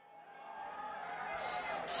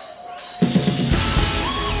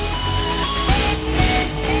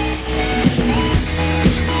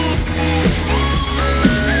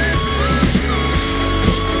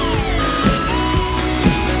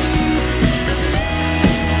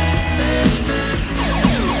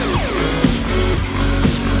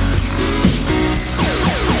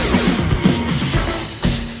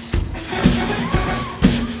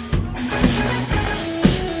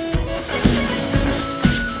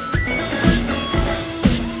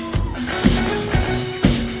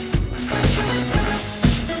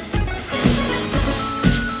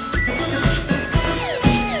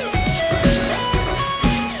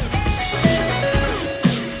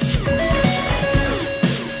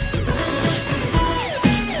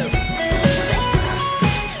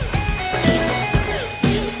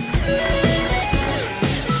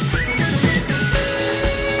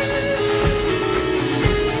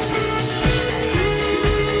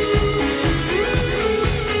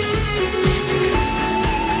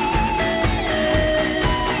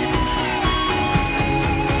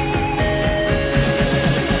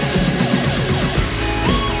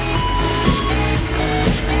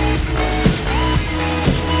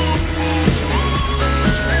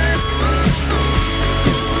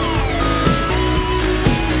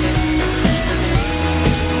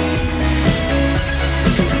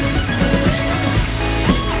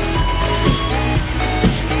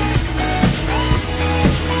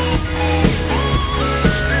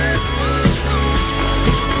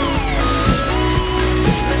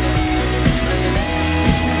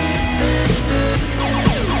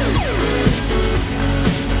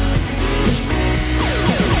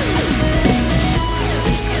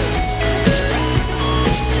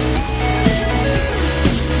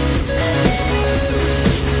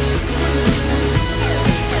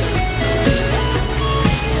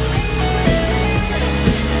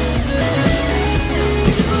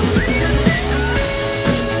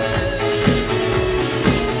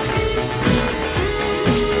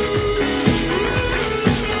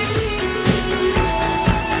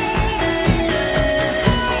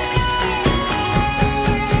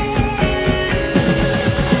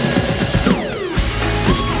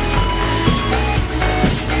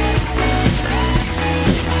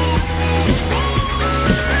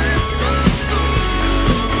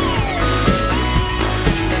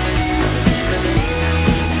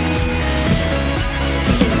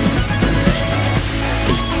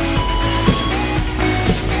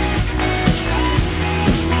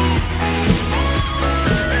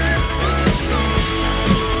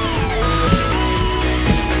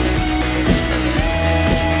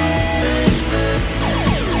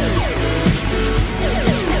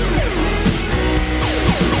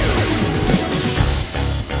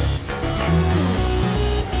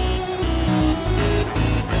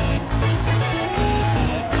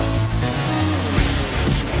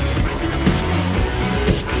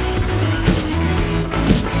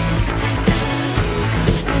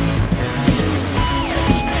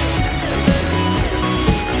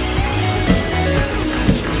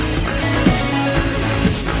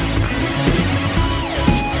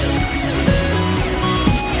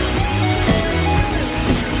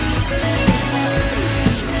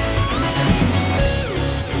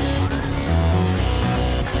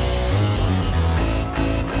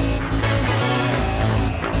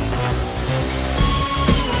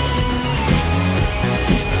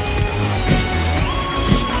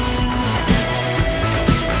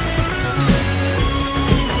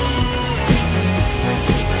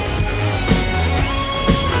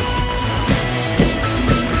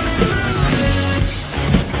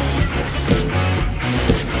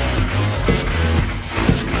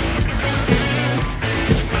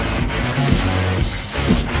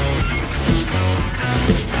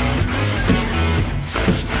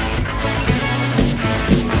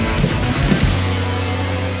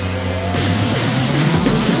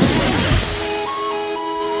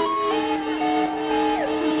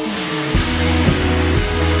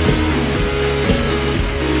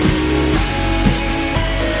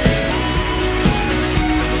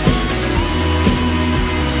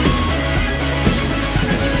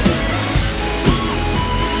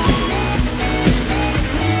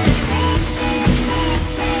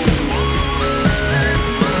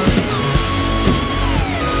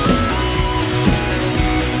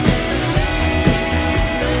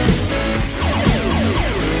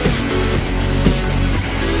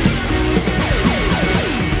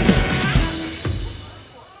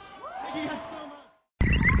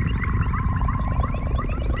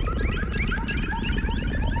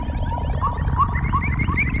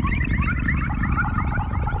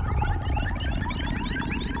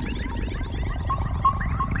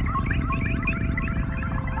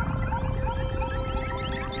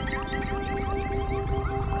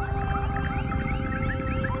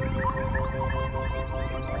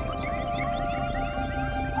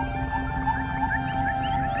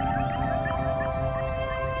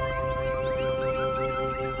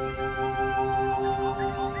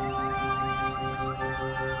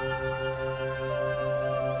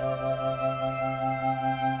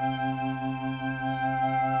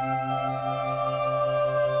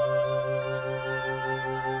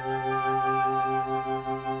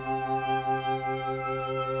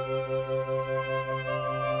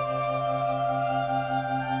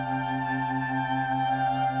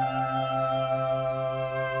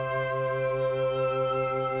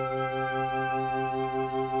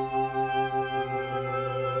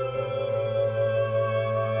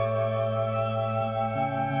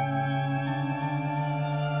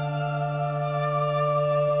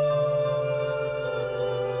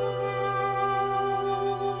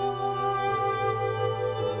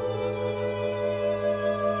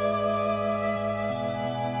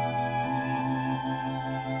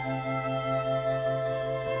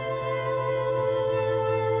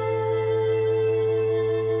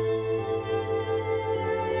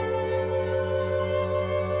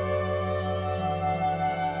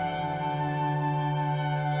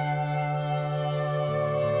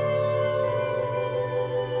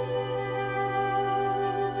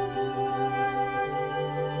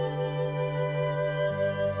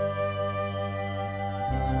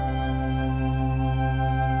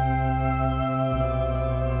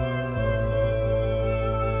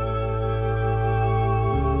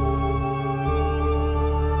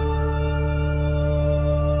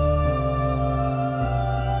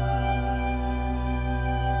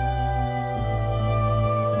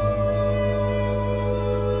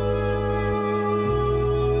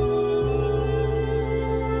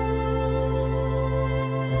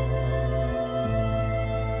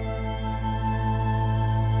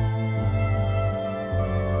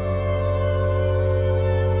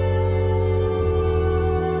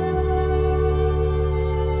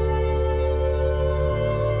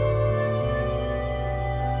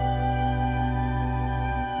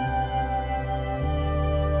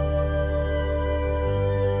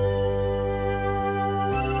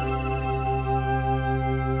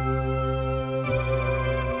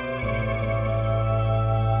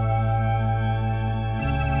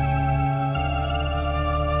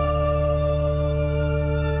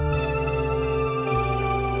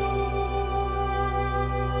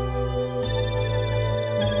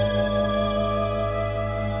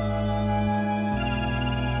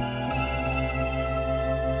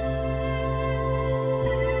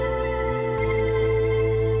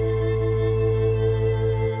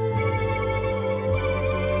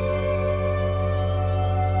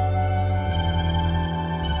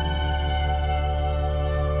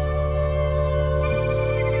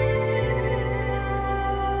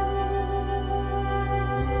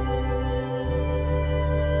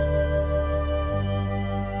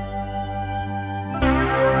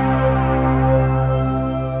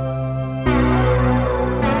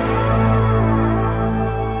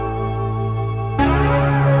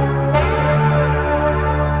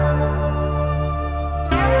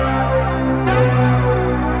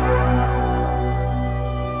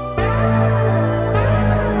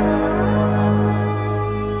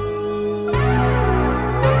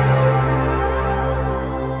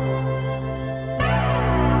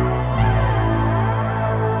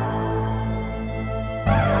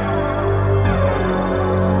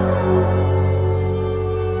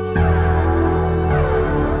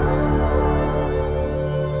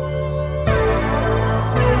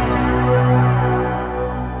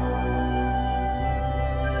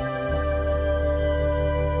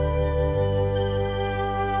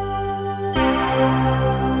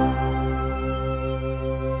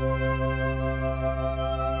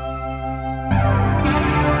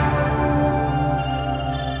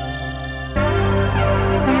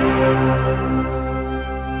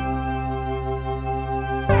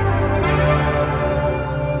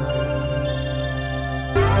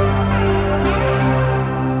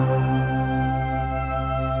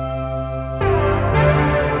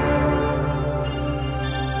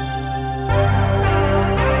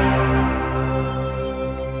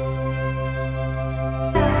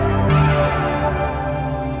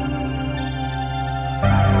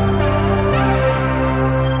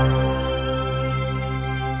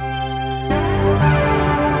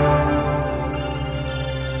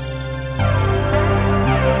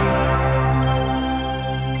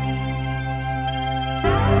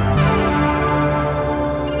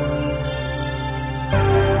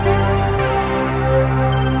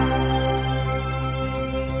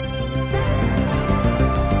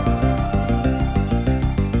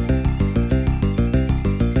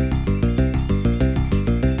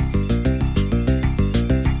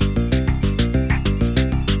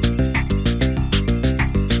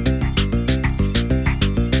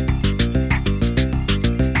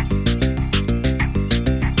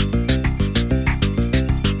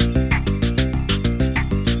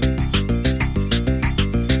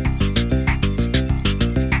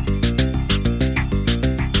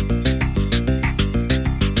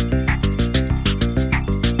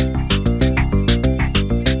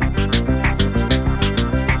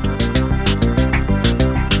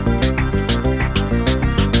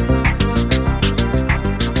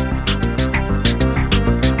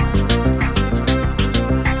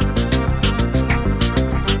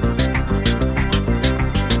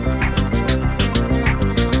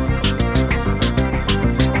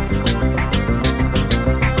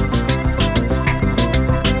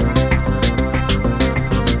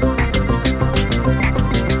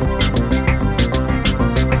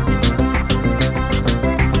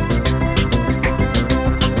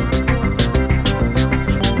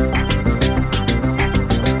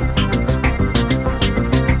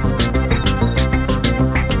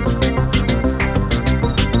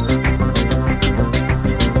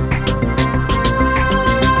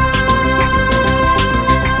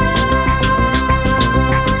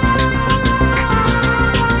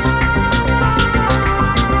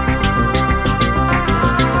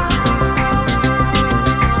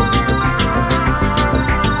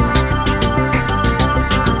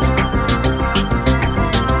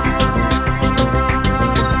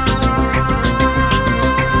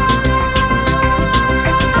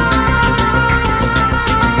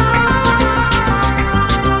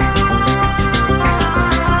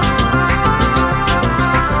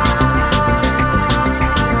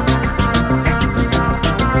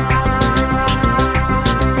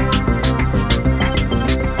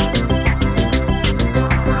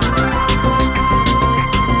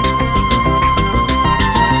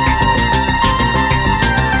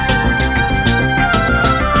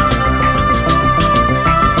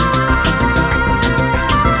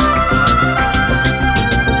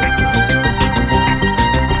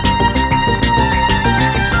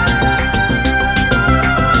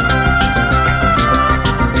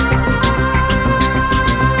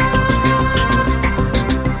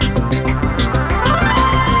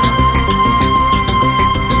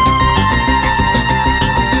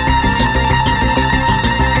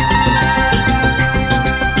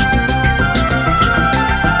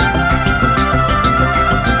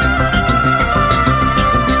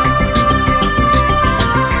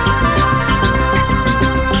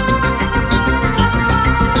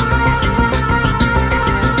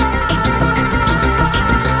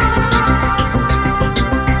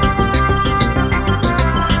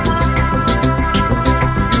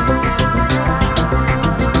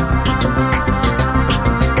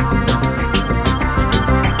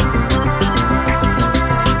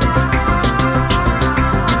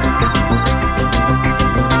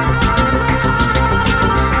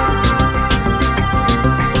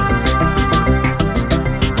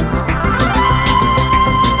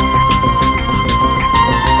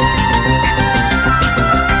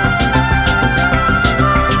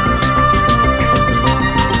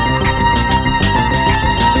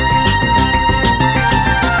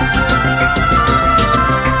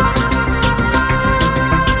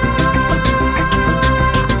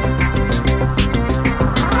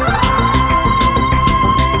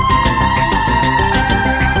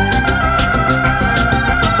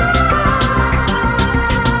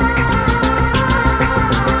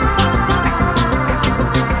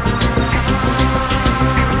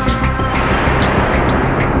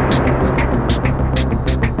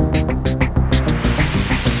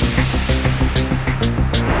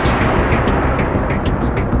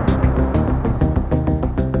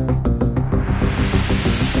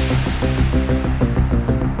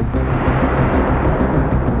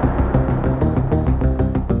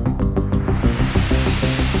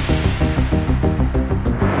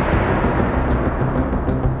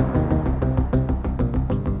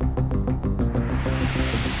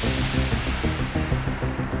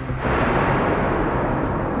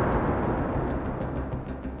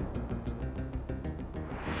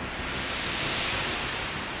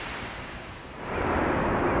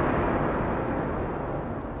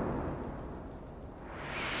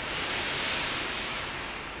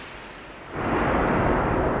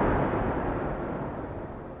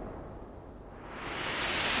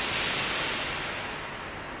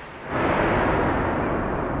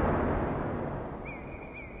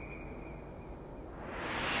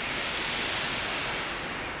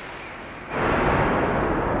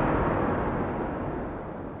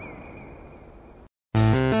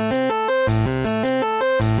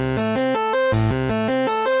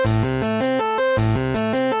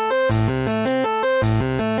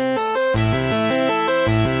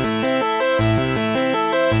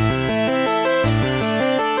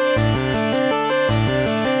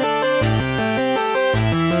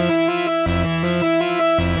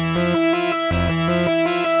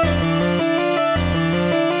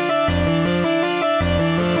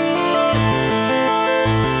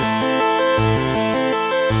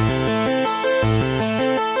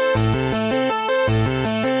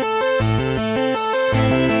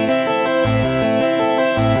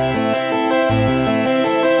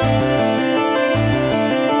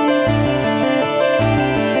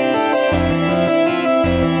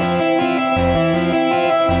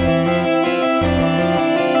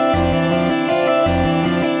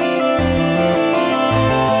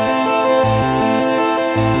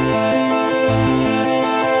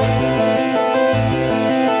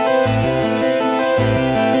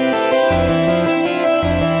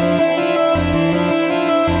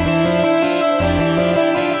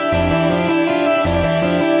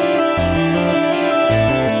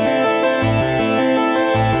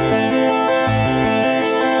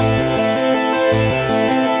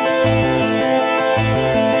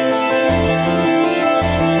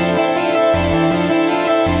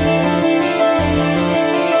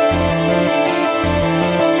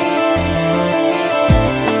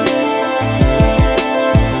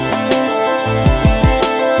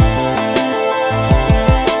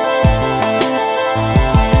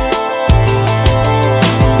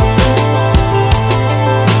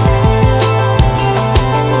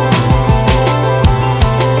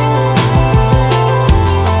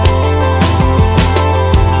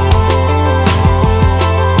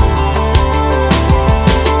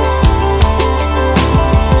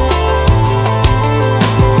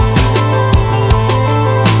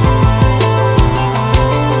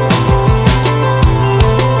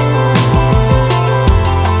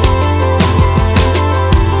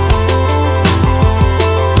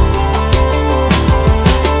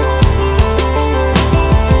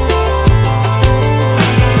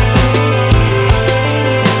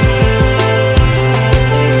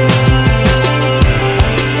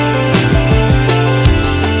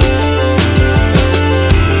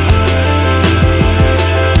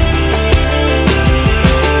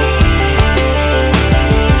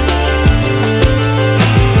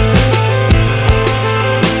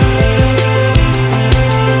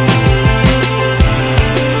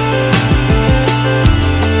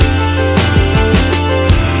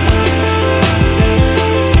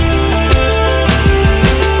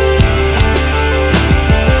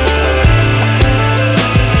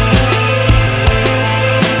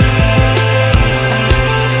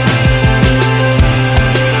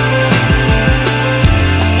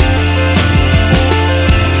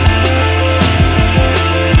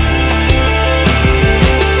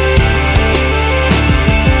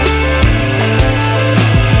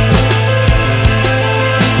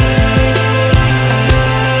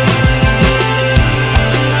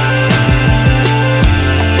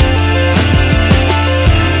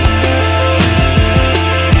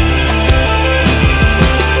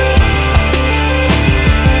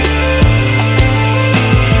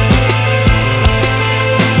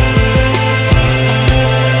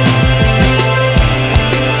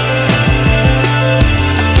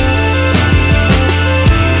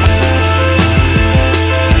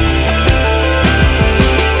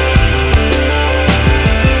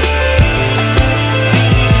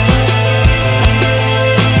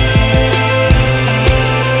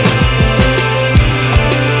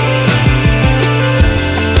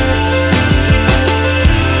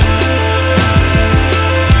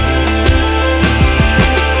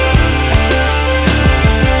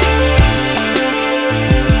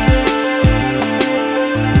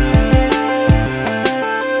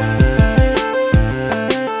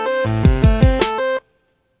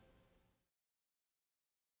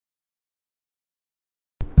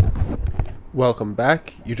 Welcome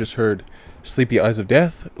back. You just heard Sleepy Eyes of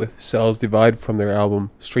Death with Cells Divide from their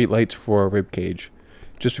album Streetlights for a Ribcage.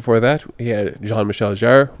 Just before that, we had Jean-Michel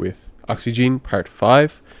Jarre with Oxygene Part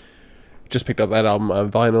 5. Just picked up that album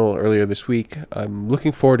on vinyl earlier this week. I'm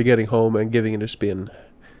looking forward to getting home and giving it a spin.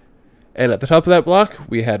 And at the top of that block,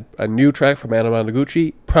 we had a new track from Anna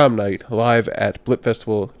Monoguchi, Prom Night, live at Blip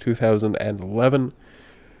Festival 2011.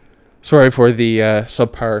 Sorry for the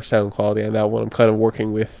subpar sound quality on that one. I'm kind of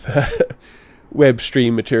working with web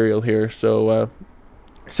stream material here, so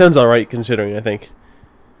sounds alright considering, I think.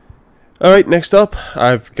 Alright, next up,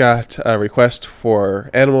 I've got a request for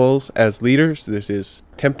Animals as Leaders. This is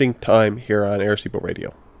Tempting Time here on Airseaboat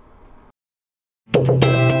Radio.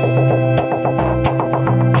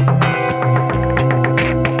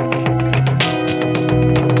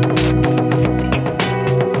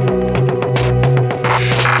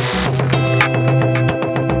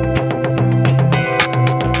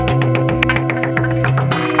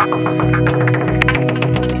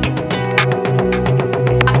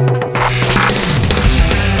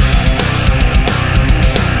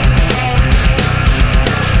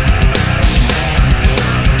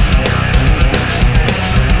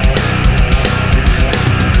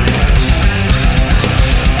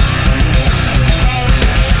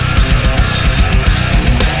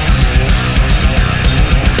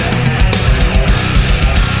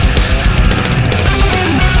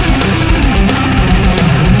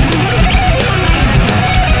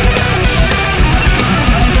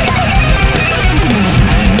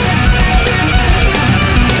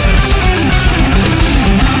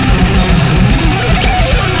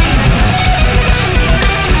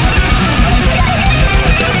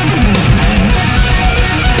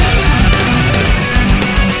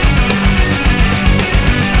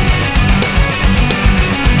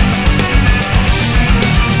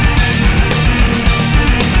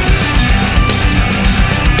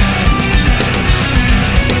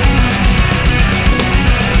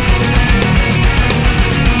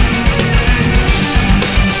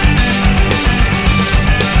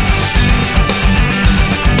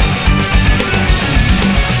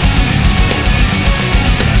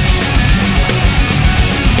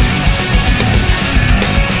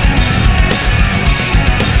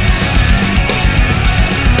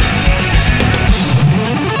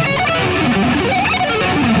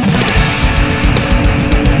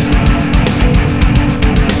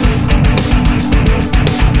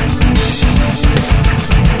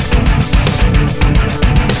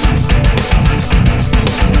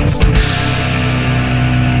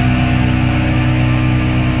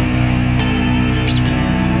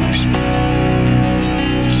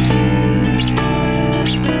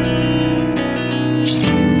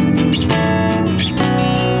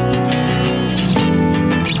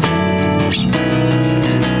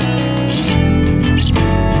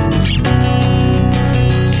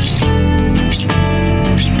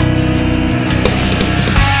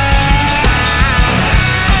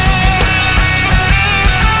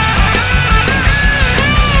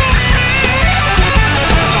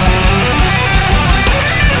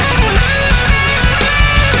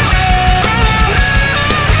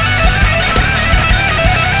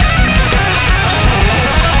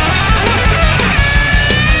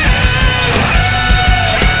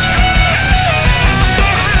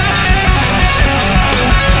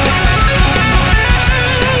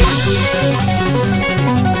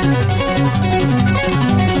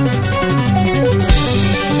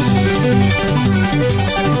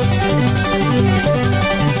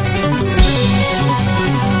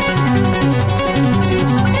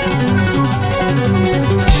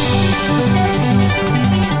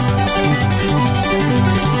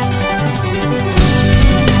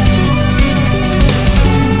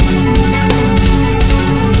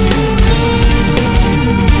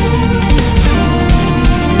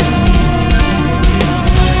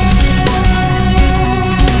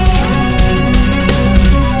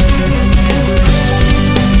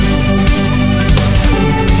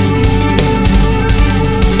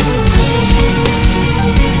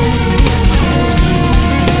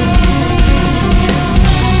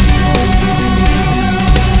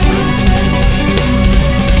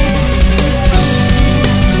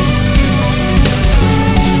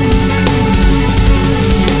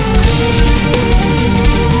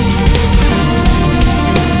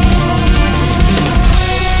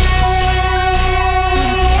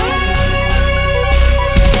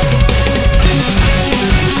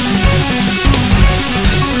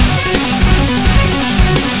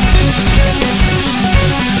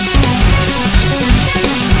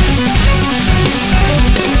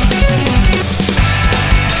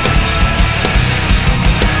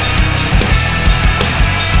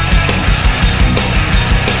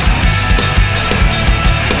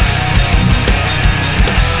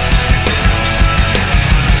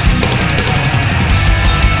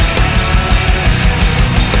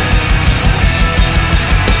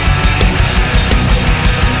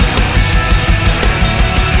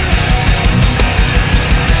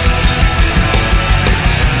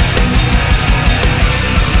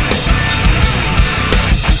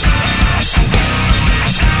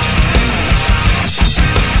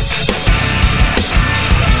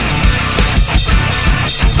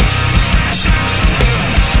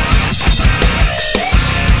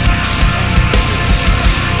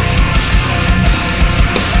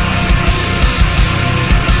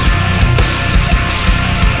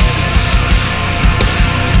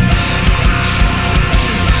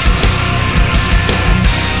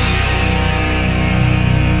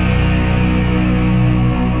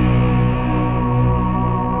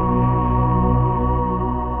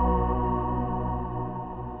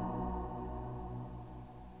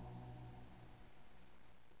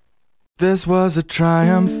 this was a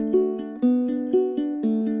triumph.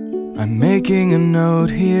 I'm making a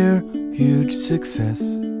note here, huge success.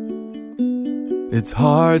 It's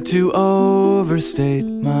hard to overstate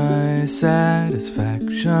my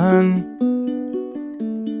satisfaction.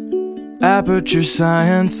 Aperture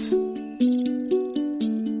Science.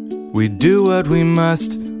 We do what we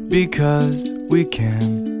must because we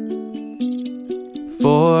can.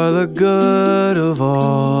 For the good of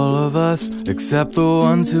all of us, except the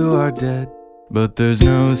ones who are dead. But there's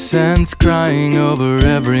no sense crying over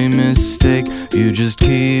every mistake. You just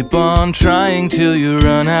keep on trying till you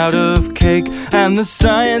run out of cake. And the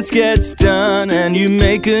science gets done and you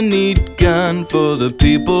make a neat gun for the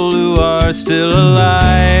people who are still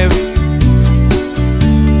alive.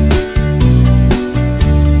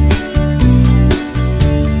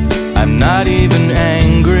 I'm not even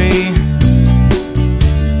angry.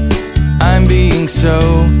 I'm being so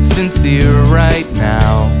sincere right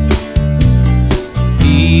now.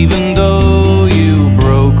 Even though you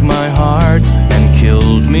broke my heart and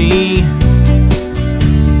killed me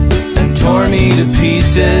and tore me to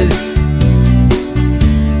pieces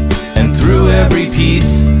and threw every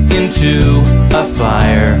piece into a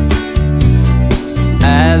fire.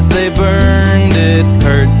 As they burned, it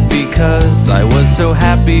hurt because I was so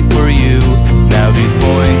happy for you. Now these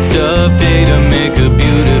points of data make a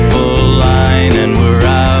beautiful line, and we're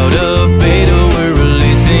out of beta, we're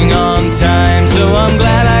releasing on time. So I'm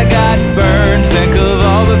glad I got burned. Think of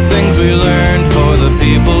all the things we learned for the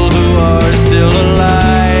people who are still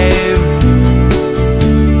alive.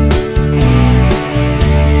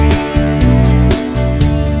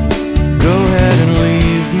 Go ahead and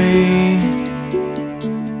leave me.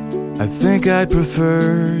 I think I'd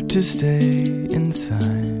prefer to stay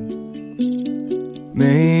inside.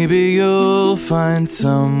 Maybe you'll find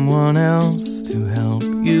someone else to help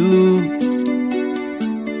you.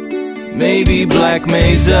 Maybe Black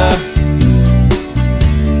Mesa.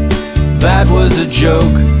 That was a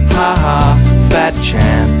joke, haha, fat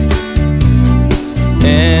chance.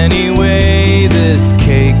 Anyway, this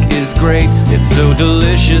cake is great. It's so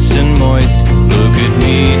delicious and moist. Look at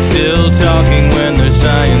me still talking when there's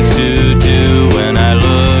science to do. When I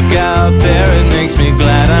look out there, it makes me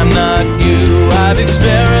glad I'm not you. I've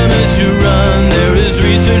experiments to run, there is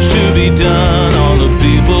research to be done on the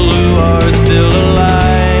people who are still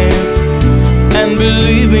alive. And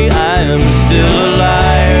believe me, I am still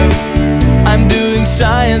alive. I'm doing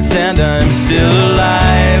science and I'm still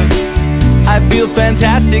alive. I feel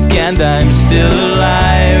fantastic and I'm still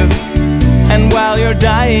alive. And while you're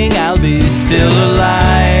dying, I'll be still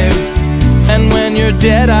alive. And when you're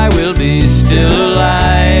dead, I will be still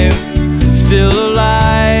alive. Still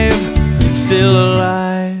alive. Still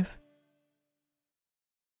alive.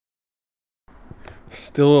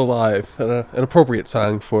 Still Alive, an appropriate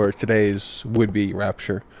song for today's would-be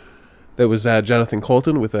rapture. That was Jonathan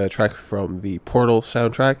Coulton with a track from the Portal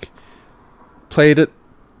soundtrack. Played it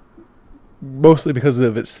mostly because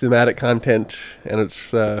of its thematic content and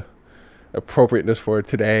its appropriateness for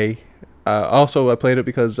today. Also, I played it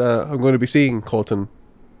because I'm going to be seeing Coulton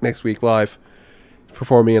next week live,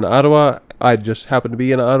 performing in Ottawa. I just happened to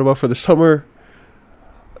be in Ottawa for the summer.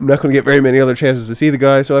 I'm not going to get very many other chances to see the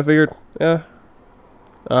guy, so I figured,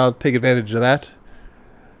 I'll take advantage of that.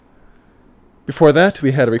 Before that,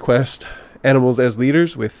 we had a request, Animals as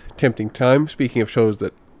Leaders with Tempting Time. Speaking of shows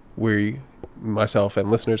that myself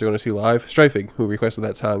and listeners are going to see live, Strifing, who requested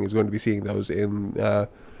that song, is going to be seeing those in the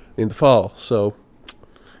fall. So,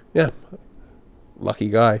 yeah, lucky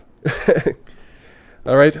guy.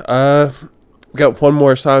 All right, we got one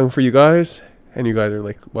more song for you guys, and you guys are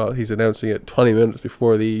like, well, he's announcing it 20 minutes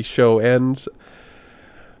before the show ends.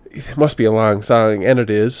 It must be a long song, and it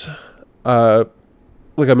is. Like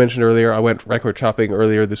I mentioned earlier, I went record shopping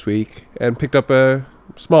earlier this week and picked up a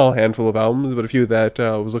small handful of albums, but a few that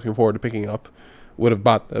I was looking forward to picking up. Would have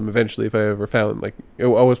bought them eventually if I ever found, I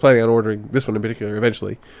was planning on ordering this one in particular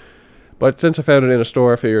eventually. But since I found it in a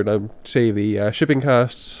store, I figured I'd save the shipping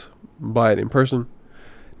costs, buy it in person.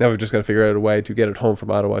 Now we've just got to figure out a way to get it home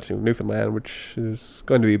from Ottawa to Newfoundland, which is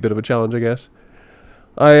going to be a bit of a challenge, I guess.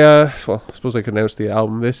 I suppose I could announce the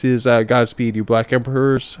album. This is Godspeed You Black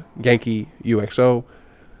Emperors, Yankee UXO.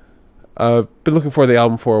 Been looking for the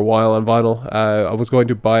album for a while on vinyl. I was going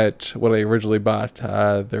to buy it when I originally bought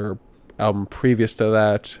their album previous to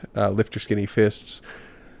that, Lift Your Skinny Fists.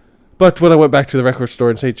 But when I went back to the record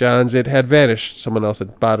store in St. John's, it had vanished. Someone else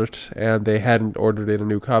had bought it, and they hadn't ordered in a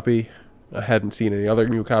new copy. I hadn't seen any other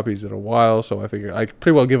new copies in a while, so I figured I'd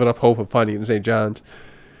pretty well given up hope of finding it in St. John's.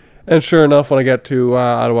 And sure enough, when I get to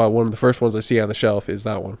Ottawa, one of the first ones I see on the shelf is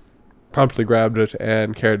that one. Promptly grabbed it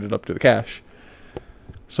and carried it up to the cash.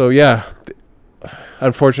 So yeah,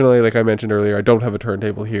 unfortunately, like I mentioned earlier, I don't have a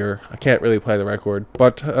turntable here. I can't really play the record,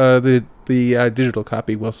 but the digital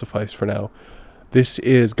copy will suffice for now. This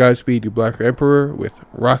is Godspeed You Black Emperor with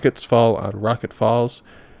Rockets Fall on Rocket Falls.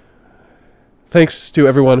 Thanks to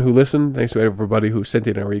everyone who listened. Thanks to everybody who sent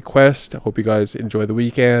in a request. I hope you guys enjoy the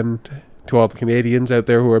weekend. To all the Canadians out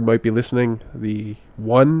there who might be listening, the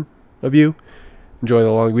one of you, enjoy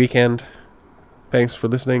the long weekend. Thanks for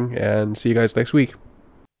listening, and see you guys next week.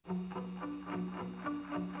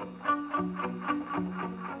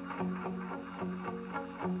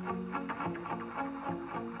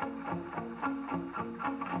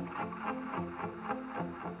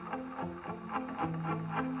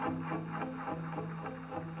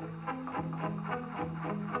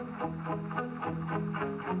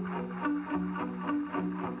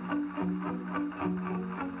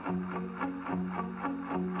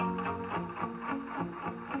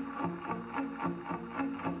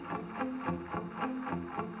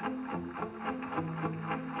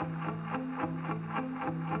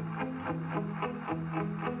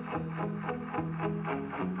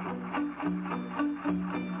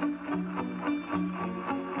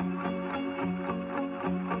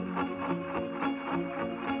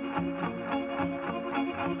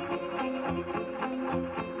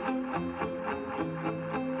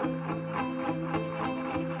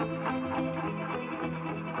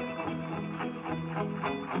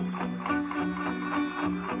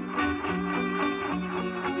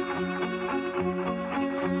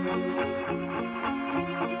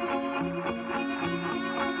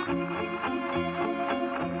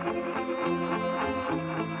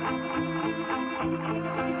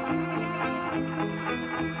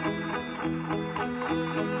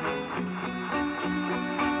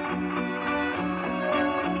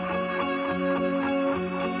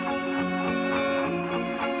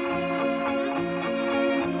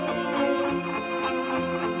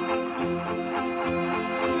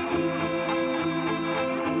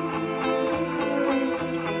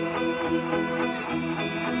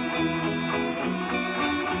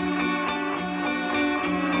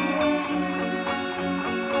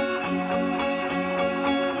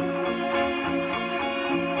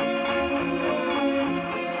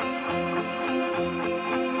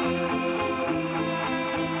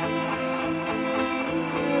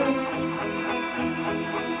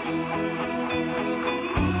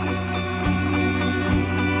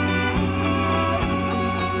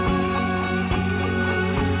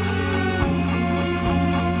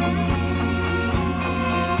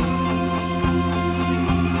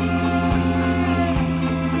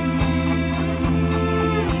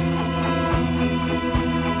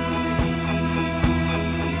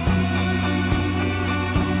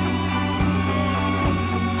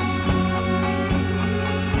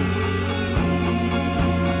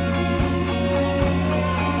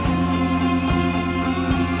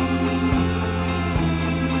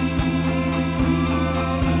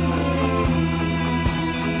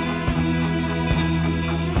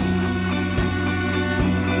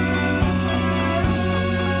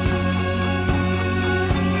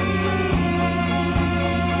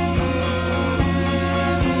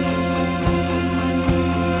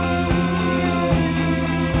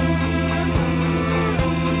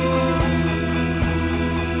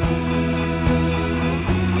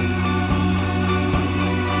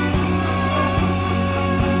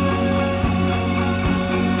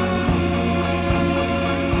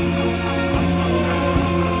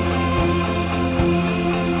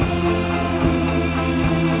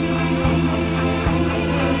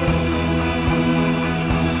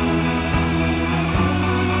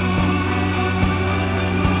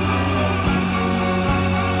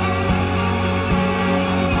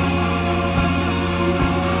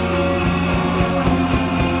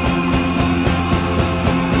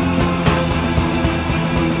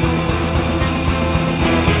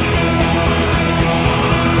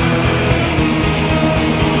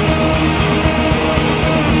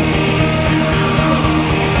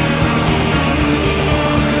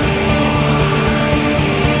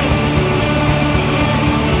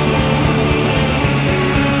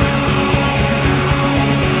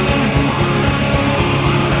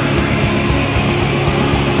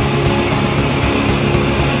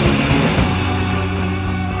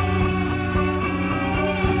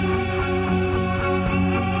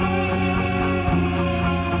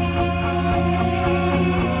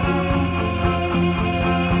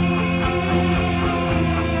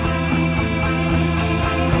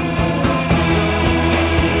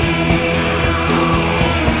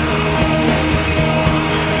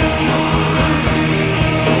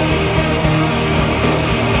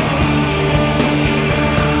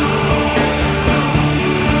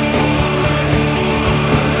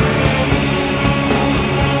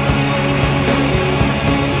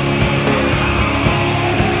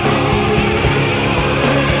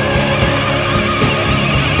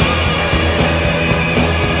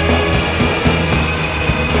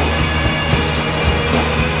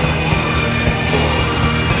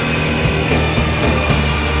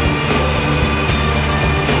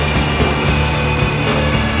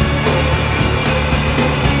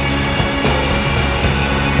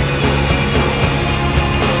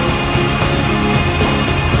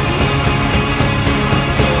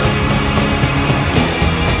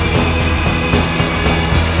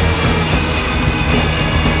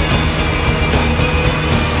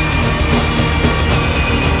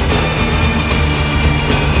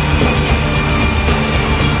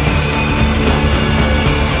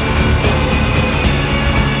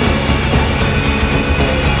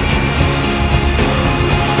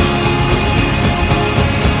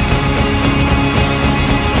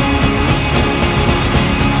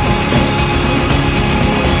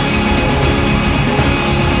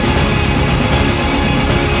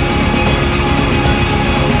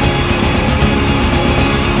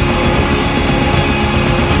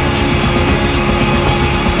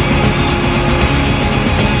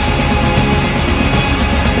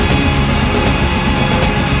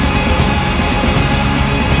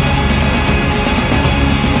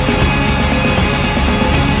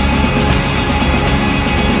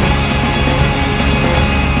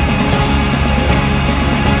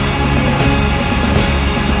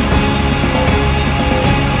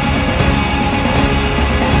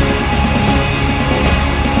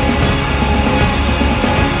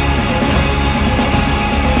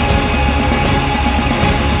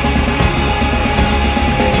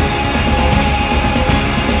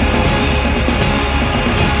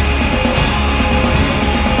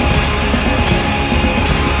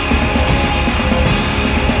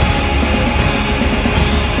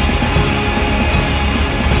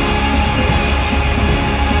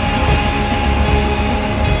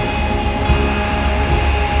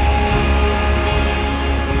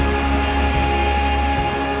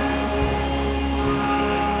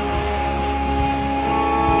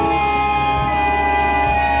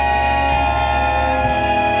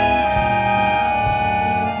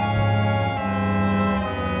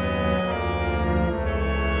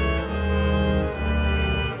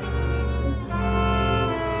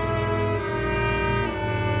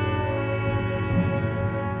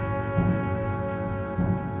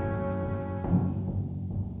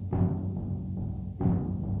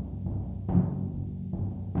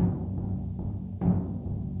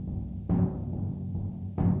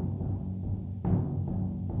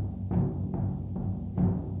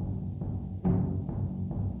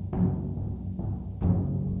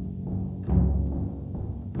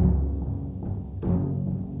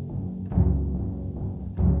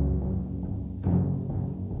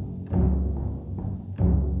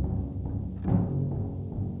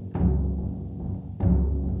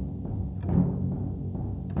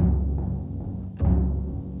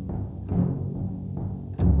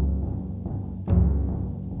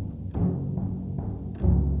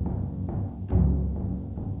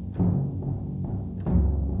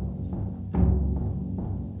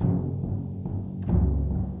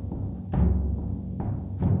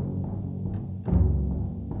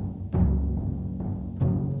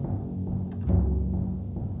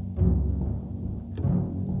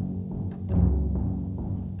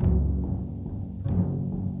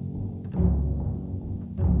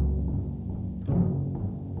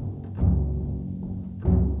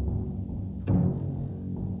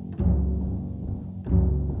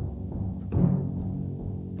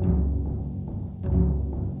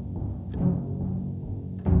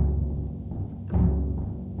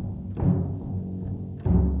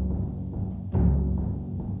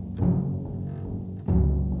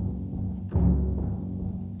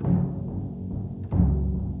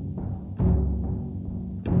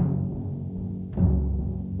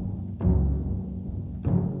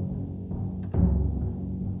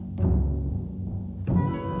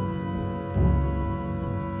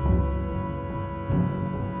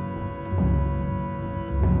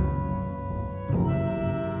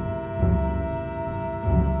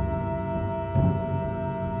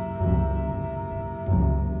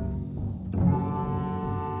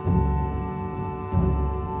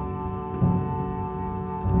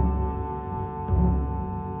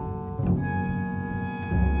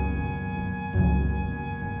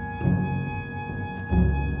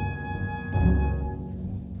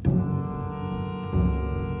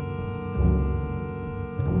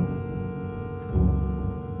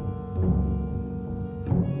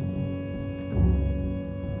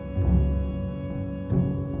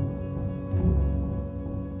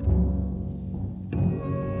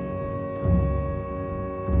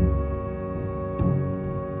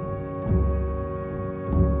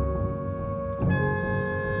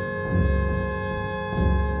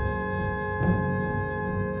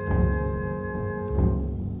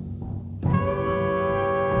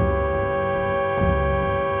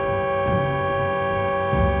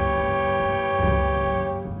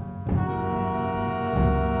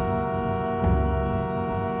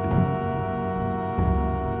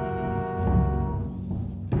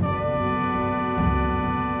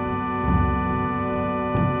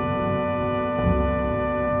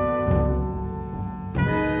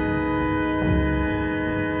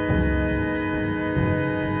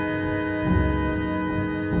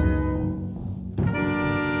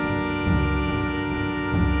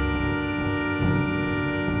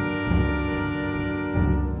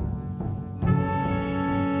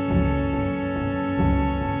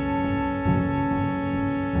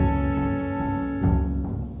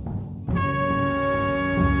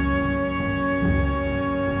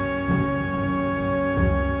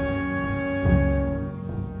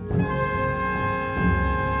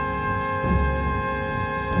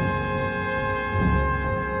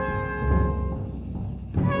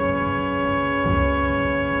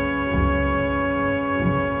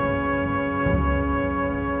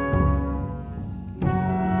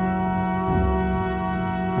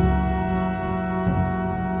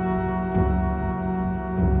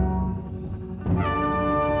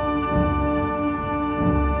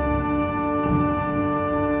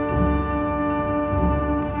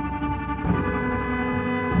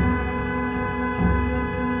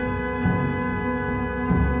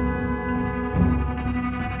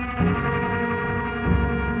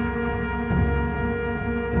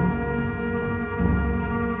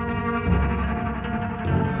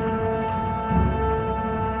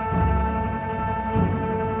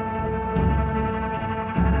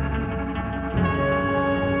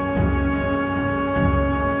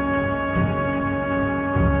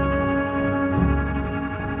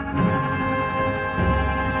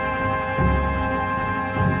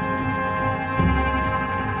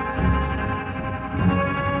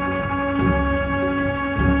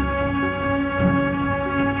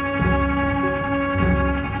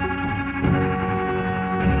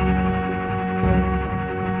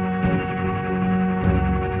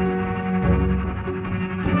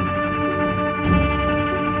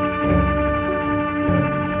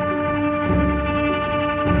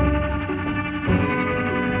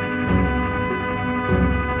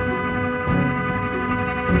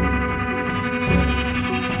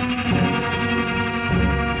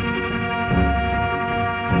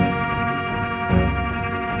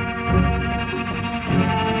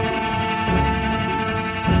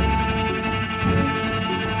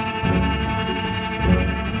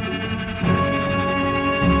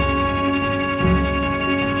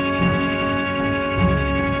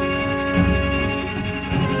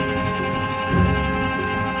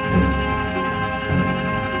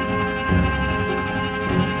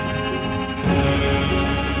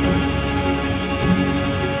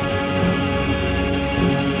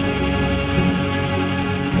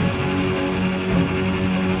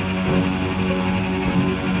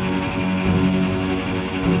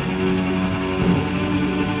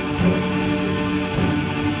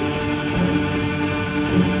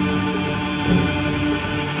 Thank